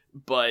One,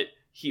 but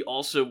he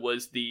also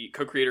was the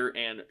co-creator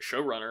and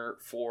showrunner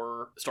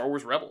for Star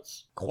Wars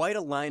Rebels. Quite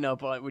a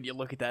lineup when you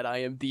look at that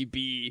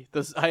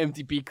those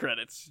IMDb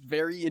credits.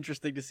 Very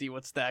interesting to see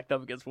what's stacked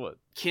up against what.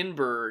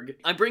 Kinberg,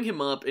 I bring him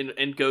up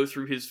and go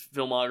through his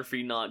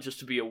filmography not just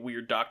to be a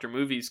weird Dr.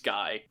 Movies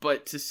guy,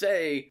 but to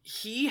say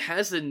he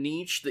has a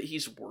niche that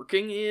he's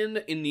working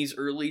in these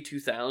early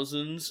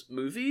 2000s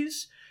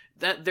movies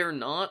that they're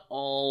not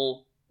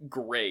all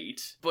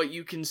great, but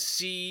you can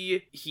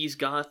see he's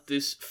got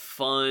this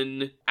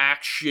fun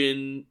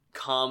action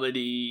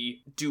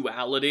comedy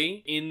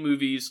duality in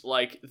movies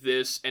like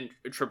this and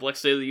XXX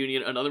State of the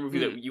Union, another movie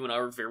that you and I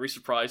were very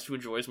surprised to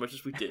enjoy as much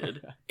as we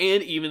did,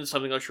 and even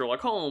something like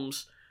Sherlock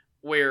Holmes,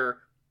 where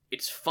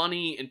it's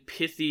funny and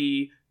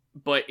pithy,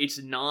 but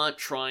it's not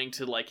trying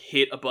to like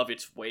hit above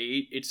its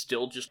weight. It's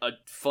still just a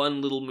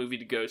fun little movie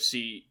to go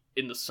see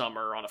in the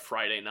summer on a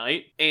Friday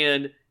night.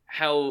 And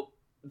how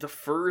the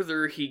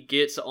further he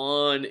gets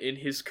on in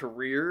his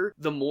career,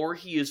 the more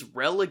he is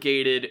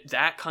relegated.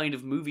 That kind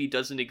of movie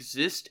doesn't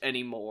exist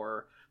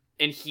anymore,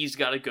 and he's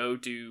got to go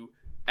do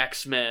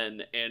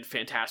X-Men and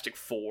Fantastic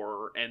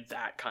Four and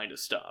that kind of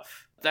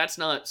stuff. That's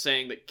not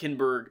saying that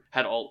Kinberg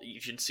had all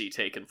agency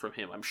taken from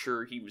him. I'm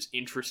sure he was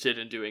interested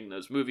in doing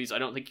those movies. I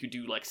don't think you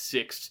do like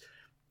 6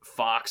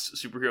 Fox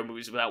superhero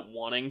movies without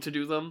wanting to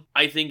do them.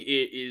 I think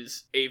it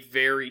is a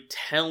very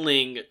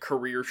telling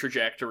career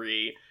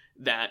trajectory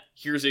that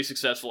here's a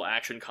successful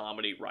action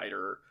comedy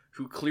writer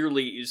who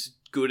clearly is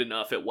good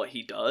enough at what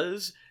he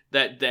does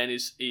that then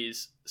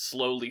is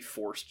slowly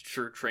forced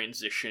to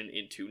transition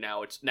into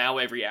now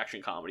every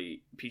action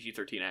comedy,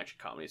 PG-13 action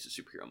comedy, is a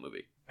superhero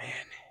movie. Man,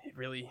 it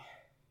really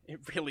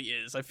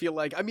is. I feel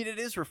like, it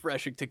is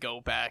refreshing to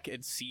go back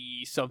and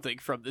see something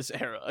from this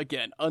era,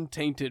 again,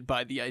 untainted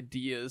by the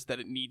ideas that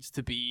it needs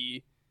to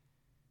be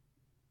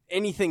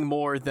anything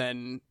more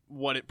than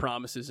what it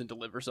promises and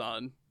delivers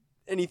on.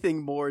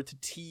 Anything more to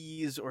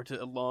tease or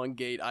to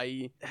elongate.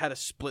 I had a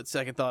split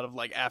second thought of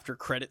like after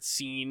credit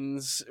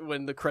scenes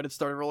when the credits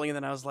started rolling, and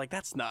then I was like,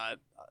 that's not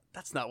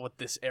that's not what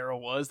this era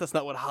was. That's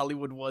not what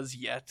Hollywood was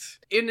yet.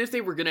 And if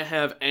they were gonna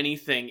have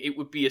anything, it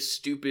would be a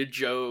stupid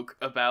joke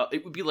about,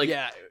 it would be like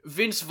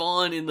Vince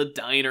Vaughn in the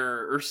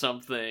diner or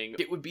something.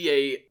 It would be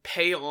a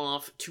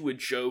payoff to a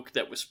joke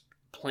that was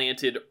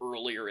planted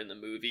earlier in the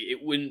movie.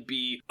 It wouldn't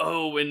be,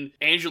 oh, and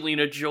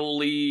Angelina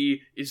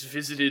Jolie is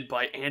visited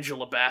by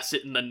Angela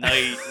Bassett in the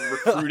night and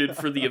recruited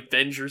for the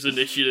Avengers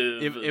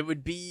Initiative. It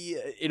would be,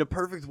 in a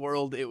perfect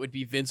world, it would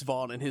be Vince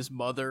Vaughn and his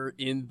mother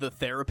in the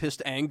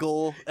therapist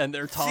angle, and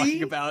they're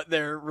talking about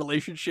their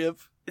relationship.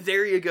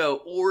 There you go.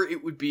 Or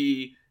it would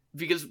be,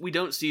 because we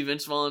don't see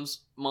Vince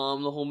Vaughn's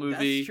mom the whole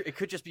movie. It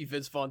could just be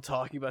Vince Vaughn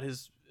talking about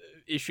his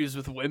issues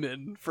with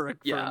women for a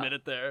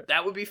minute there.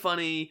 That would be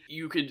funny.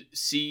 You could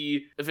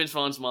see Vince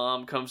Vaughn's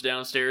mom comes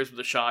downstairs with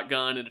a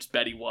shotgun and it's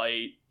Betty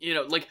White. You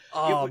know, like,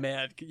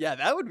 man. Yeah,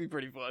 that would be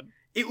pretty fun.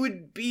 It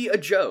would be a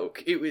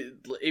joke.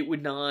 It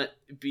would not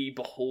be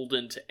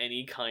beholden to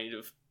any kind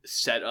of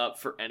setup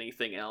for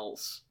anything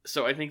else.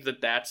 So I think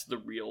that that's the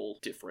real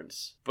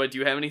difference. But do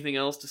you have anything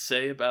else to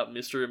say about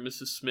Mr. and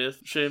Mrs.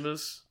 Smith,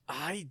 Seamus?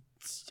 I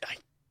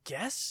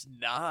guess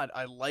not.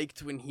 I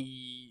liked when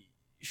he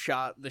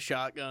shot the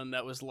shotgun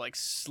that was like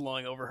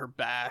slung over her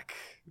back.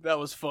 That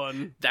was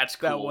fun. That's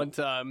cool. That one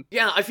time.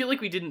 Yeah, I feel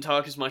like we didn't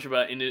talk as much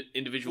about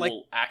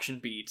individual action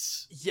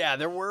beats. Yeah,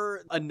 there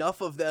were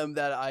enough of them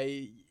that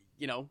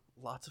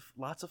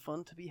lots of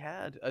fun to be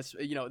had.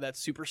 That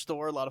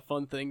superstore, a lot of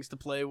fun things to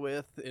play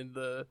with in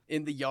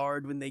the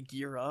yard when they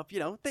gear up.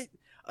 The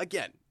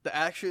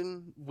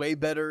action way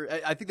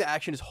better. I think the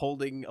action is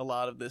holding a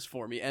lot of this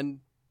for me, and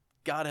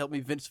God help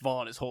me, Vince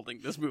Vaughn is holding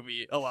this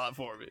movie a lot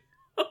for me.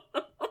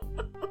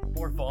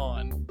 Or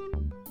Vaughn.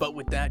 But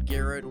with that,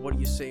 Garrett, what do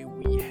you say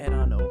we head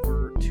on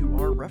over to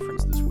our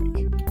reference this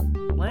week?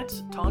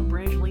 Let's talk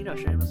Brangelina,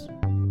 Seamus.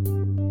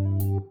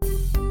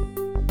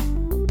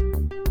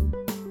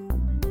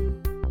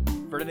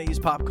 For today's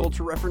pop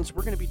culture reference,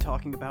 we're going to be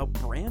talking about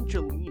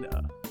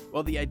Brangelina.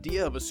 Well, the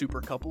idea of a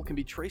super couple can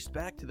be traced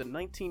back to the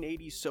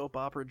 1980s soap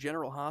opera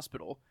General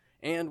Hospital,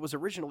 and was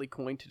originally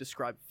coined to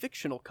describe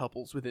fictional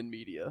couples within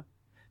media.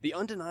 The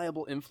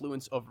undeniable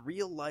influence of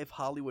real-life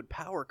Hollywood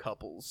power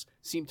couples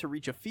seemed to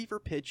reach a fever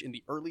pitch in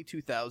the early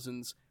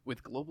 2000s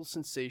with global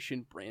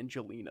sensation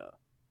Brangelina.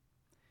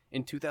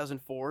 In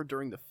 2004,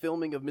 during the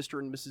filming of Mr.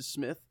 and Mrs.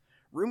 Smith,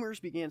 rumors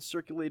began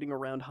circulating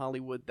around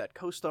Hollywood that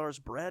co-stars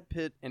Brad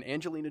Pitt and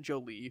Angelina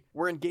Jolie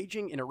were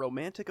engaging in a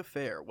romantic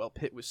affair while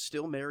Pitt was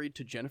still married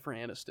to Jennifer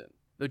Aniston.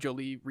 Though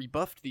Jolie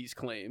rebuffed these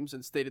claims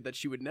and stated that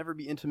she would never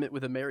be intimate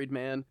with a married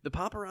man, the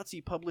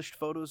paparazzi published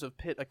photos of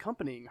Pitt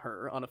accompanying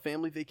her on a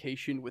family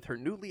vacation with her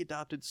newly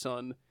adopted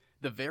son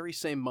the very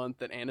same month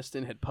that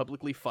Aniston had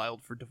publicly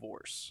filed for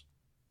divorce.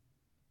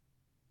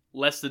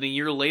 Less than a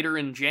year later,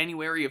 in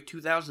January of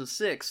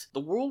 2006, the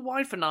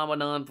worldwide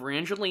phenomenon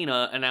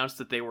Brangelina announced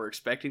that they were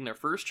expecting their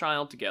first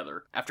child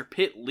together after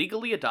Pitt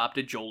legally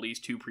adopted Jolie's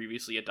two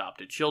previously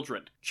adopted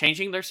children,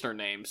 changing their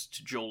surnames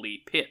to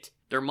Jolie-Pitt.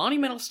 Their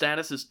monumental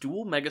status as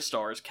dual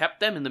megastars kept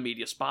them in the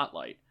media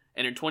spotlight,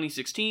 and in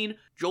 2016,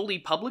 Jolie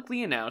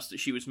publicly announced that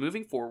she was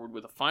moving forward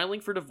with a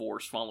filing for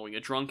divorce following a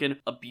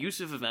drunken,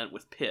 abusive event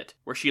with Pitt,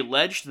 where she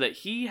alleged that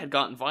he had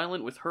gotten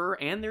violent with her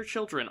and their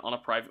children on a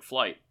private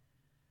flight.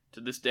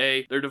 To this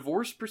day, their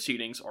divorce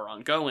proceedings are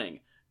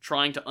ongoing,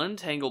 trying to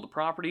untangle the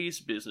properties,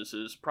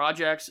 businesses,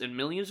 projects, and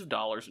millions of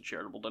dollars in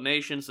charitable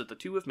donations that the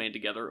two have made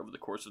together over the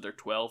course of their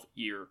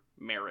 12-year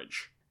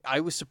marriage. I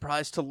was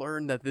surprised to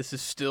learn that this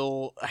is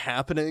still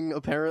happening,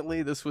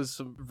 apparently. This was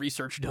some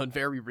research done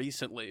very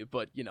recently,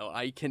 but,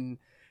 I can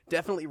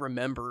definitely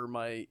remember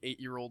my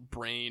 8-year-old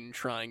brain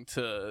trying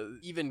to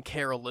even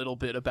care a little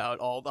bit about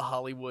all the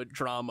Hollywood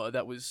drama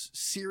that was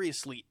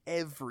seriously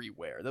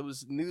everywhere. That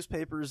was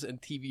newspapers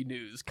and TV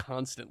news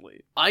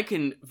constantly. I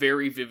can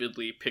very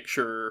vividly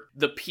picture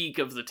the peak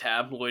of the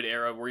tabloid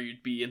era where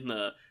you'd be in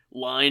the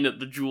line at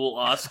the Jewel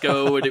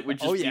Osco and it would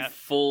just be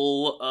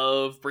full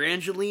of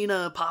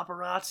Brangelina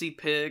paparazzi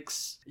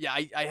pics. Yeah,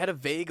 I had a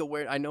vague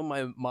awareness. I know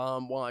my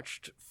mom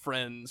watched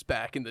Friends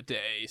back in the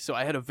day, so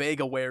I had a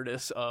vague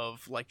awareness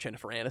of like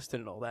Jennifer Aniston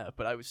and all that,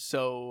 but I was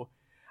so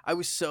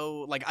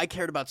like, I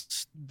cared about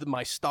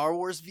my Star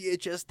Wars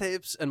VHS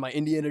tapes and my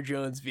Indiana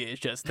Jones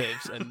VHS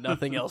tapes, and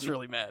nothing else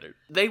really mattered.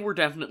 They were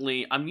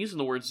definitely, I'm using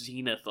the word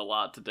zenith a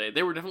lot today,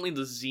 they were definitely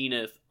the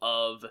zenith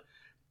of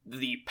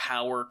the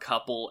power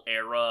couple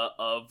era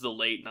of the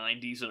late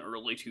 90s and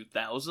early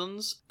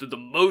 2000s. They're the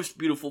most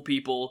beautiful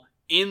people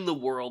in the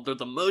world. They're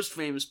the most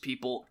famous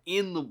people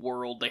in the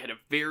world. They had a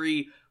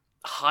very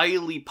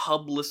highly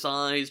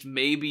publicized,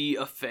 maybe,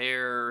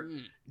 affair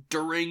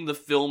during the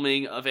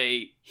filming of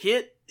a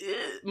hit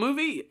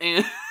movie,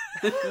 and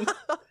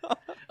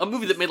a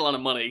movie that made a lot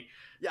of money.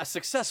 Yeah,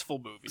 successful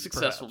movie.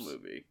 Successful perhaps.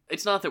 movie.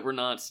 It's not that we're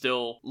not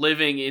still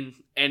living in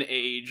an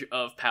age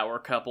of power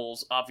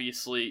couples.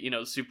 Obviously,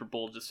 the Super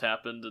Bowl just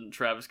happened and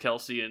Travis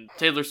Kelce and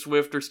Taylor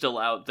Swift are still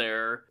out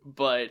there.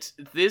 But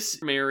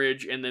this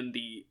marriage and then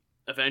the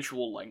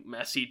eventual, like,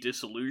 messy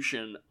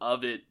dissolution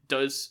of it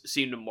does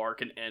seem to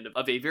mark an end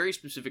of a very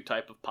specific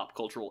type of pop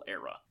cultural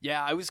era.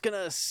 Yeah, I was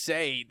gonna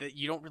say that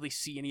you don't really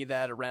see any of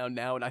that around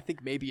now, and I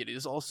think maybe it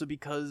is also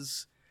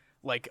because,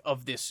 like,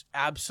 of this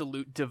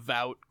absolute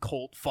devout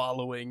cult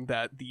following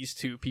that these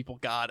two people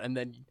got, and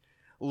then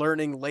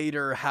learning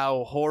later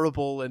how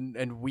horrible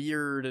and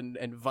weird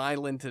and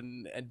violent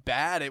and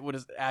bad it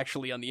was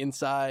actually on the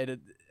inside.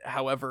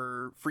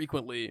 However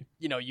frequently,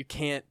 you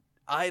can't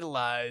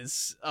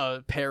idolize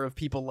a pair of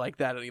people like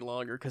that any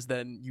longer, because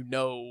then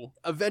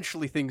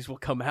eventually things will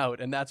come out.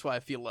 And that's why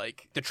I feel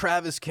like the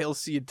Travis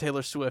Kelce and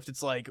Taylor Swift,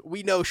 it's like,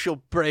 we know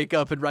she'll break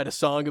up and write a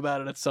song about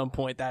it at some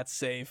point. That's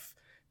safe.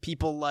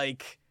 People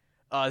like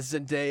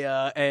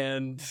Zendaya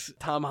and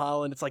Tom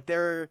Holland, it's like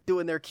they're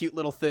doing their cute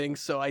little thing,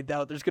 so I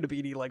doubt there's going to be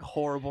any like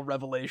horrible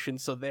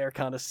revelations, so they're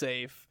kind of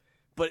safe.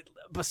 But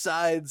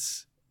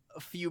besides a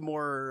few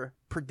more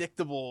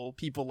predictable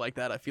people like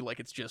that, I feel like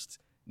it's just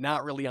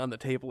not really on the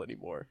table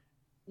anymore.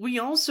 We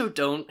also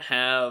don't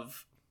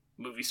have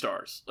movie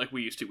stars like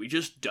we used to. We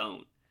just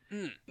don't.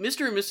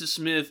 Mr. and Mrs.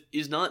 Smith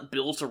is not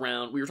built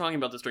around, we were talking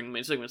about this during the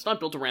main segment, it's not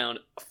built around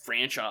a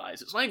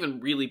franchise. It's not even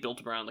really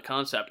built around the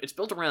concept. It's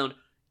built around,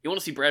 you want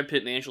to see Brad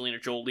Pitt and Angelina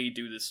Jolie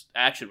do this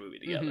action movie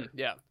together.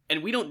 Yeah.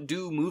 And we don't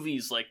do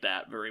movies like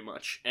that very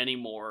much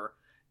anymore.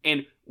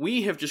 And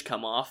we have just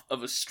come off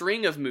of a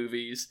string of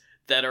movies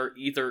that are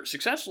either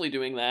successfully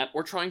doing that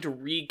or trying to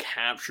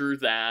recapture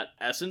that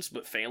essence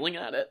but failing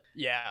at it.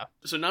 Yeah.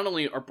 So not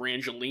only are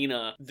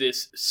Brangelina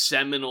this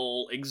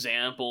seminal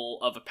example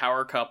of a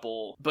power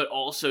couple, but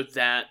also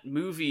that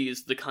movie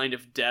is the kind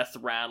of death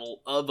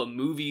rattle of a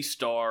movie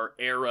star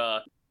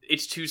era.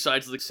 It's two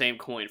sides of the same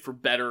coin, for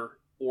better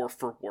or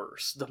for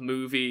worse. The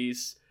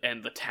movies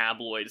and the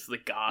tabloids, the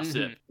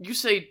gossip. You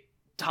say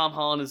Tom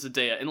Holland and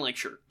Zendaya, and like,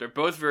 sure, they're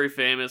both very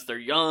famous, they're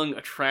young,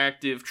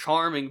 attractive,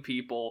 charming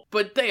people,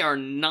 but they are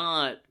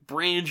not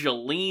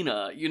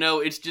Brangelina,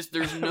 it's just,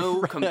 there's no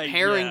right,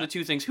 comparing the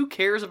two things. Who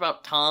cares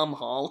about Tom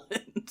Holland,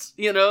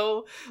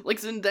 Like,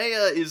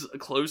 Zendaya is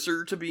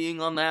closer to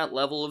being on that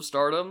level of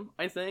stardom,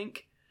 I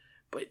think,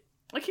 but,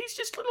 like, he's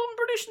just little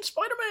British and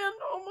Spider-Man,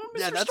 Mr.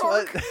 Yeah, that's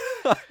Stark.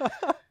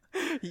 what...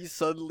 He's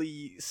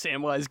suddenly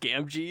Samwise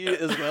Gamgee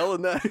as well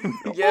in that.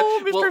 Yeah,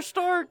 oh, Mr.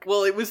 Stark.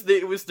 Well, it was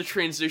the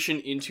transition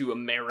into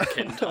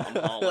American Tom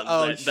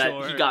Holland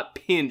that he got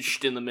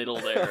pinched in the middle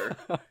there.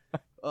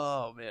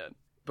 Oh man.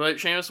 But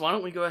Seamus, why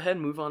don't we go ahead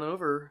and move on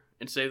over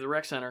and save the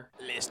rec center?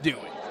 Let's do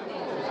it.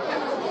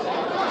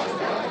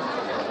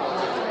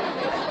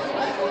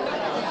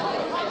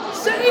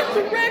 Save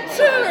the rec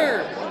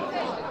center!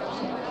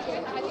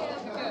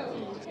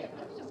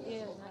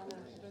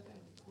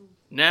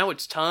 Now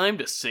it's time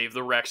to Save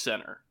the Rec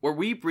Center, where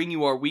we bring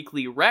you our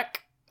weekly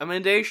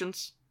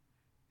recommendations.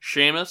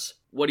 Seamus,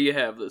 what do you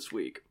have this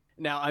week?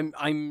 Now,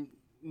 I'm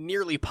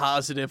nearly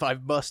positive I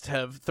must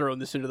have thrown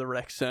this into the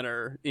Rec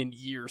Center in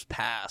years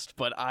past,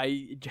 but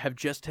I have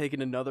just taken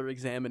another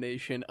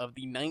examination of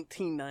the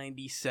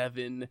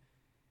 1997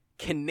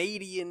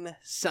 Canadian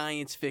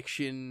science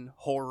fiction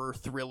horror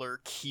thriller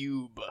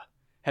Cube.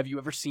 Have you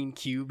ever seen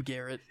Cube,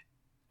 Garrett?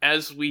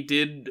 As we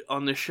did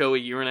on the show a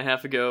year and a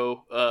half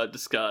ago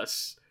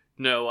discuss,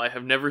 no, I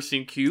have never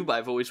seen Cube.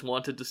 I've always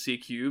wanted to see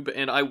Cube,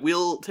 and I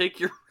will take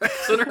your rec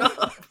center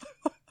up.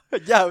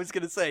 Yeah, I was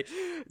going to say,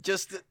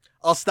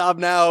 I'll stop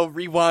now,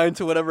 rewind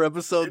to whatever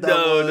episode that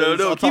was.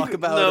 No. I'll talk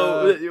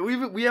about...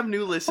 we have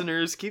new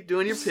listeners. Keep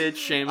doing your pitch,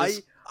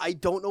 Seamus. I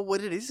don't know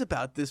what it is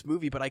about this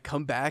movie, but I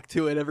come back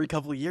to it every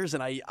couple of years,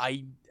 and I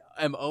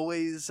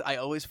always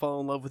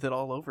fall in love with it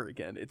all over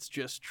again. It's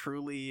just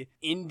truly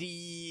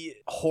indie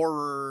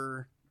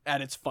horror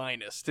at its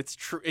finest.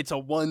 It's a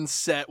one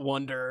set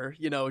wonder,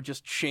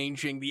 just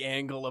changing the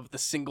angle of the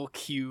single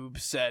cube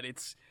set.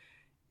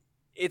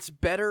 It's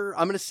better,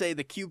 I'm going to say,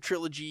 the Cube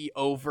trilogy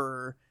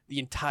over the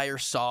entire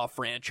Saw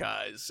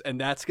franchise, and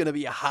that's going to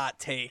be a hot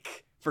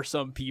take for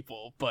some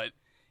people, but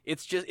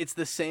it's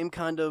the same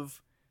kind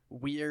of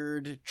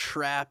weird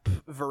trap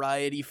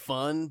variety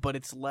fun, but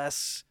it's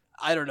less,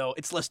 I don't know,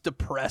 it's less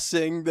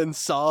depressing than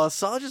Saw.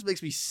 Saw just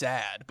makes me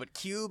sad, but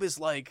Cube is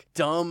like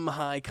dumb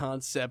high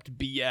concept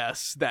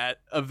BS that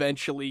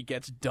eventually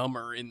gets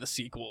dumber in the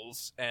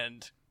sequels,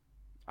 and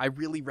I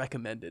really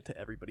recommend it to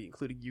everybody,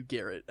 including you,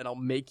 Garrett, and I'll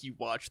make you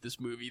watch this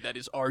movie that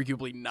is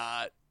arguably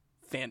not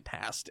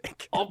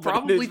fantastic.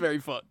 But it is very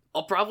fun.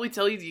 I'll probably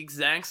tell you the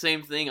exact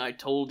same thing I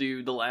told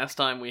you the last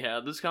time we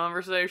had this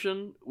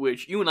conversation,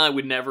 which you and I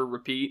would never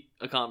repeat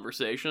a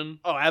conversation.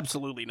 Oh,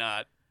 absolutely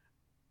not.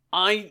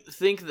 I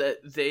think that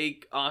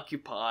they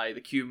occupy,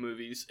 the Cube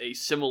movies, a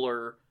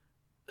similar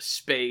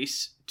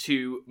space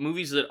to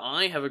movies that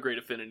I have a great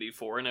affinity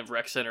for and have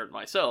rec-centered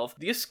myself,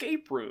 the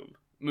Escape Room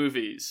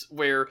movies,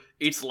 where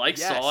it's like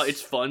Saw,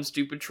 it's fun,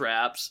 stupid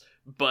traps,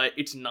 but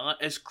it's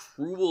not as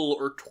cruel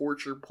or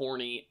torture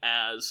porny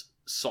as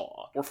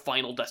Saw or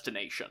Final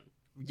Destination.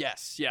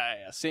 Yes,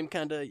 yeah. Same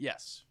kind of,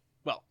 yes.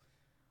 Well,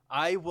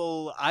 I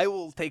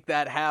will take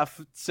that half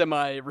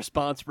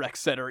semi-response rec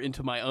center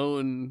into my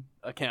own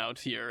account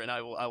here, and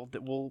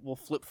we'll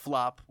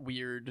flip-flop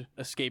weird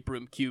escape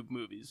room cube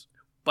movies.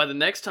 By the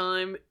next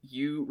time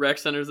you rec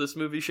center this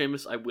movie,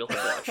 Seamus, I will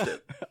have watched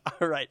it.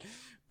 All right,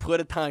 put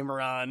a timer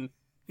on.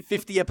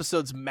 50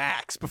 episodes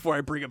max before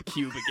I bring up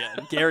Cube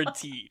again.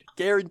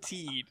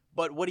 Guaranteed.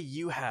 But what do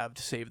you have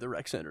to save the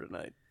rec center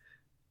tonight?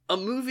 A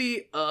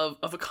movie of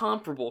a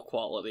comparable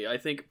quality. I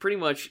think pretty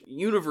much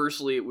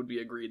universally it would be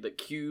agreed that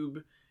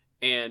Cube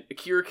and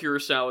Akira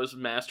Kurosawa's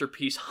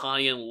masterpiece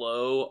High and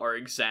Low are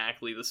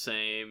exactly the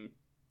same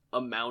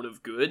amount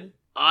of good.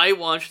 I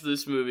watched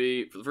this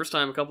movie for the first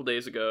time a couple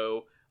days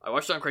ago. I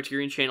watched it on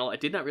Criterion Channel. I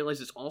did not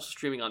realize it's also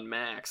streaming on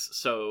Max,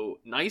 so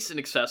nice and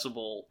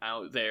accessible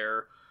out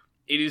there.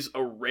 It is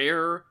a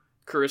rare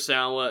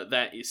Kurosawa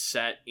that is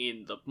set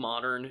in the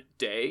modern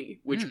day,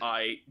 which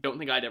I don't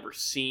think I'd ever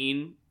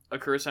seen a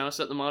Kurosawa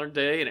set in the modern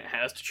day, and it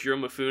has Toshiro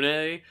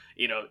Mifune,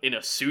 in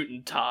a suit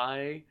and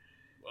tie.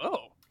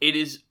 Whoa. It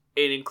is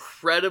an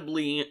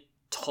incredibly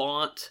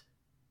taut,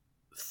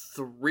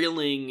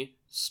 thrilling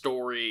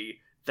story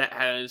that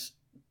has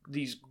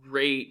these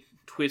great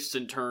twists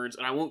and turns,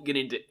 and I won't get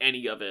into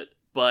any of it,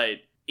 but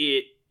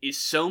it is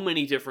so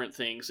many different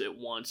things at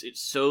once.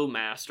 It's so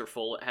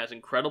masterful. It has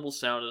incredible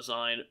sound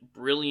design,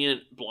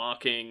 brilliant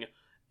blocking,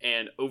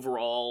 and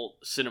overall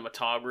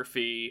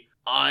cinematography.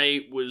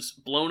 I was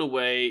blown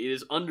away. It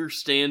is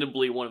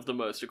understandably one of the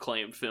most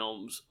acclaimed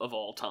films of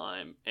all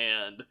time,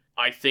 and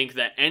I think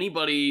that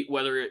anybody,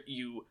 whether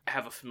you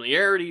have a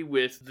familiarity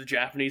with the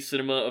Japanese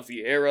cinema of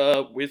the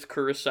era, with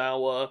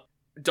Kurosawa,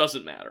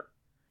 doesn't matter.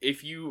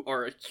 If you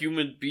are a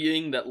human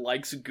being that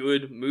likes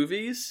good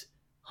movies,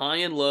 High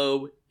and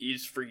Low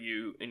is for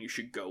you, and you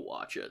should go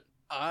watch it.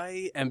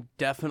 I am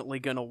definitely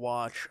going to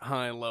watch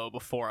High and Low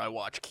before I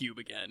watch Cube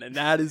again, and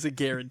that is a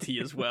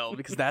guarantee as well,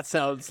 because that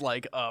sounds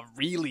like a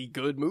really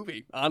good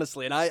movie,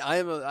 honestly. And I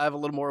have a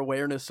little more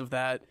awareness of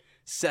that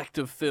sect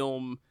of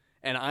film,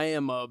 and I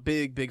am a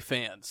big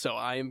fan, so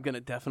I am going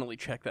to definitely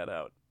check that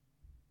out.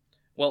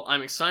 Well,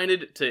 I'm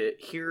excited to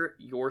hear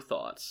your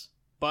thoughts.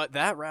 But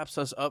that wraps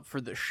us up for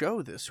the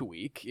show this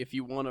week. If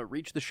you want to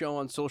reach the show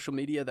on social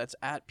media, that's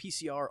at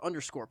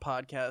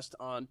 @PCR_podcast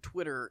on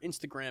Twitter,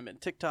 Instagram,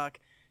 and TikTok.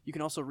 You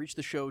can also reach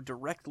the show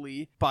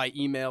directly by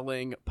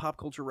emailing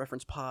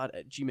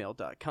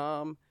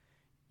popculturereferencepod@gmail.com.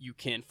 You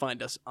can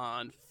find us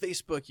on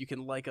Facebook. You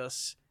can like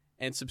us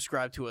and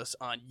subscribe to us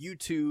on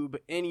YouTube.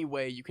 Any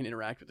way you can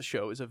interact with the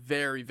show is a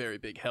very, very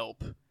big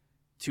help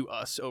to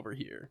us over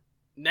here.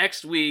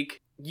 Next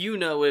week, you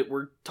know it,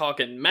 we're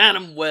talking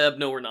Madam Web.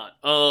 No, we're not.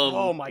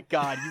 Oh my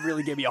god, you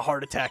really gave me a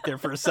heart attack there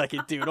for a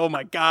second, dude. Oh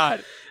my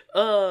god.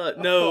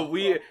 No,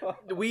 we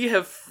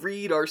have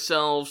freed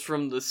ourselves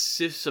from the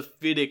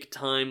Sisyphic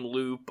time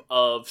loop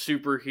of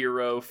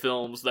superhero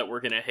films that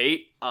we're gonna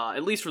hate,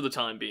 at least for the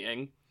time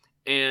being.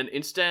 And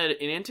instead,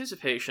 in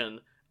anticipation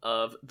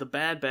of The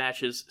Bad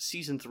Batch's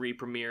Season 3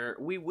 premiere,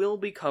 we will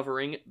be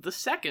covering the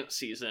second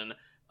season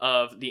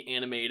of the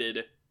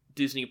animated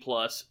Disney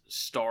Plus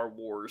Star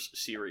Wars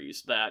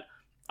series that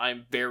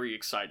I'm very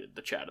excited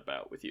to chat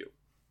about with you.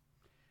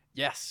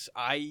 Yes,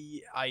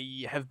 I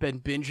have been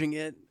binging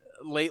it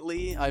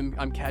lately.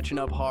 I'm catching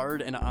up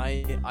hard, and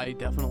I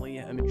definitely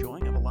am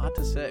enjoying it. I have a lot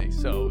to say,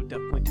 so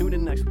definitely tune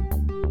in next week.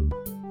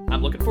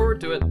 I'm looking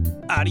forward to it.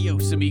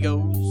 Adios,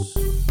 amigos.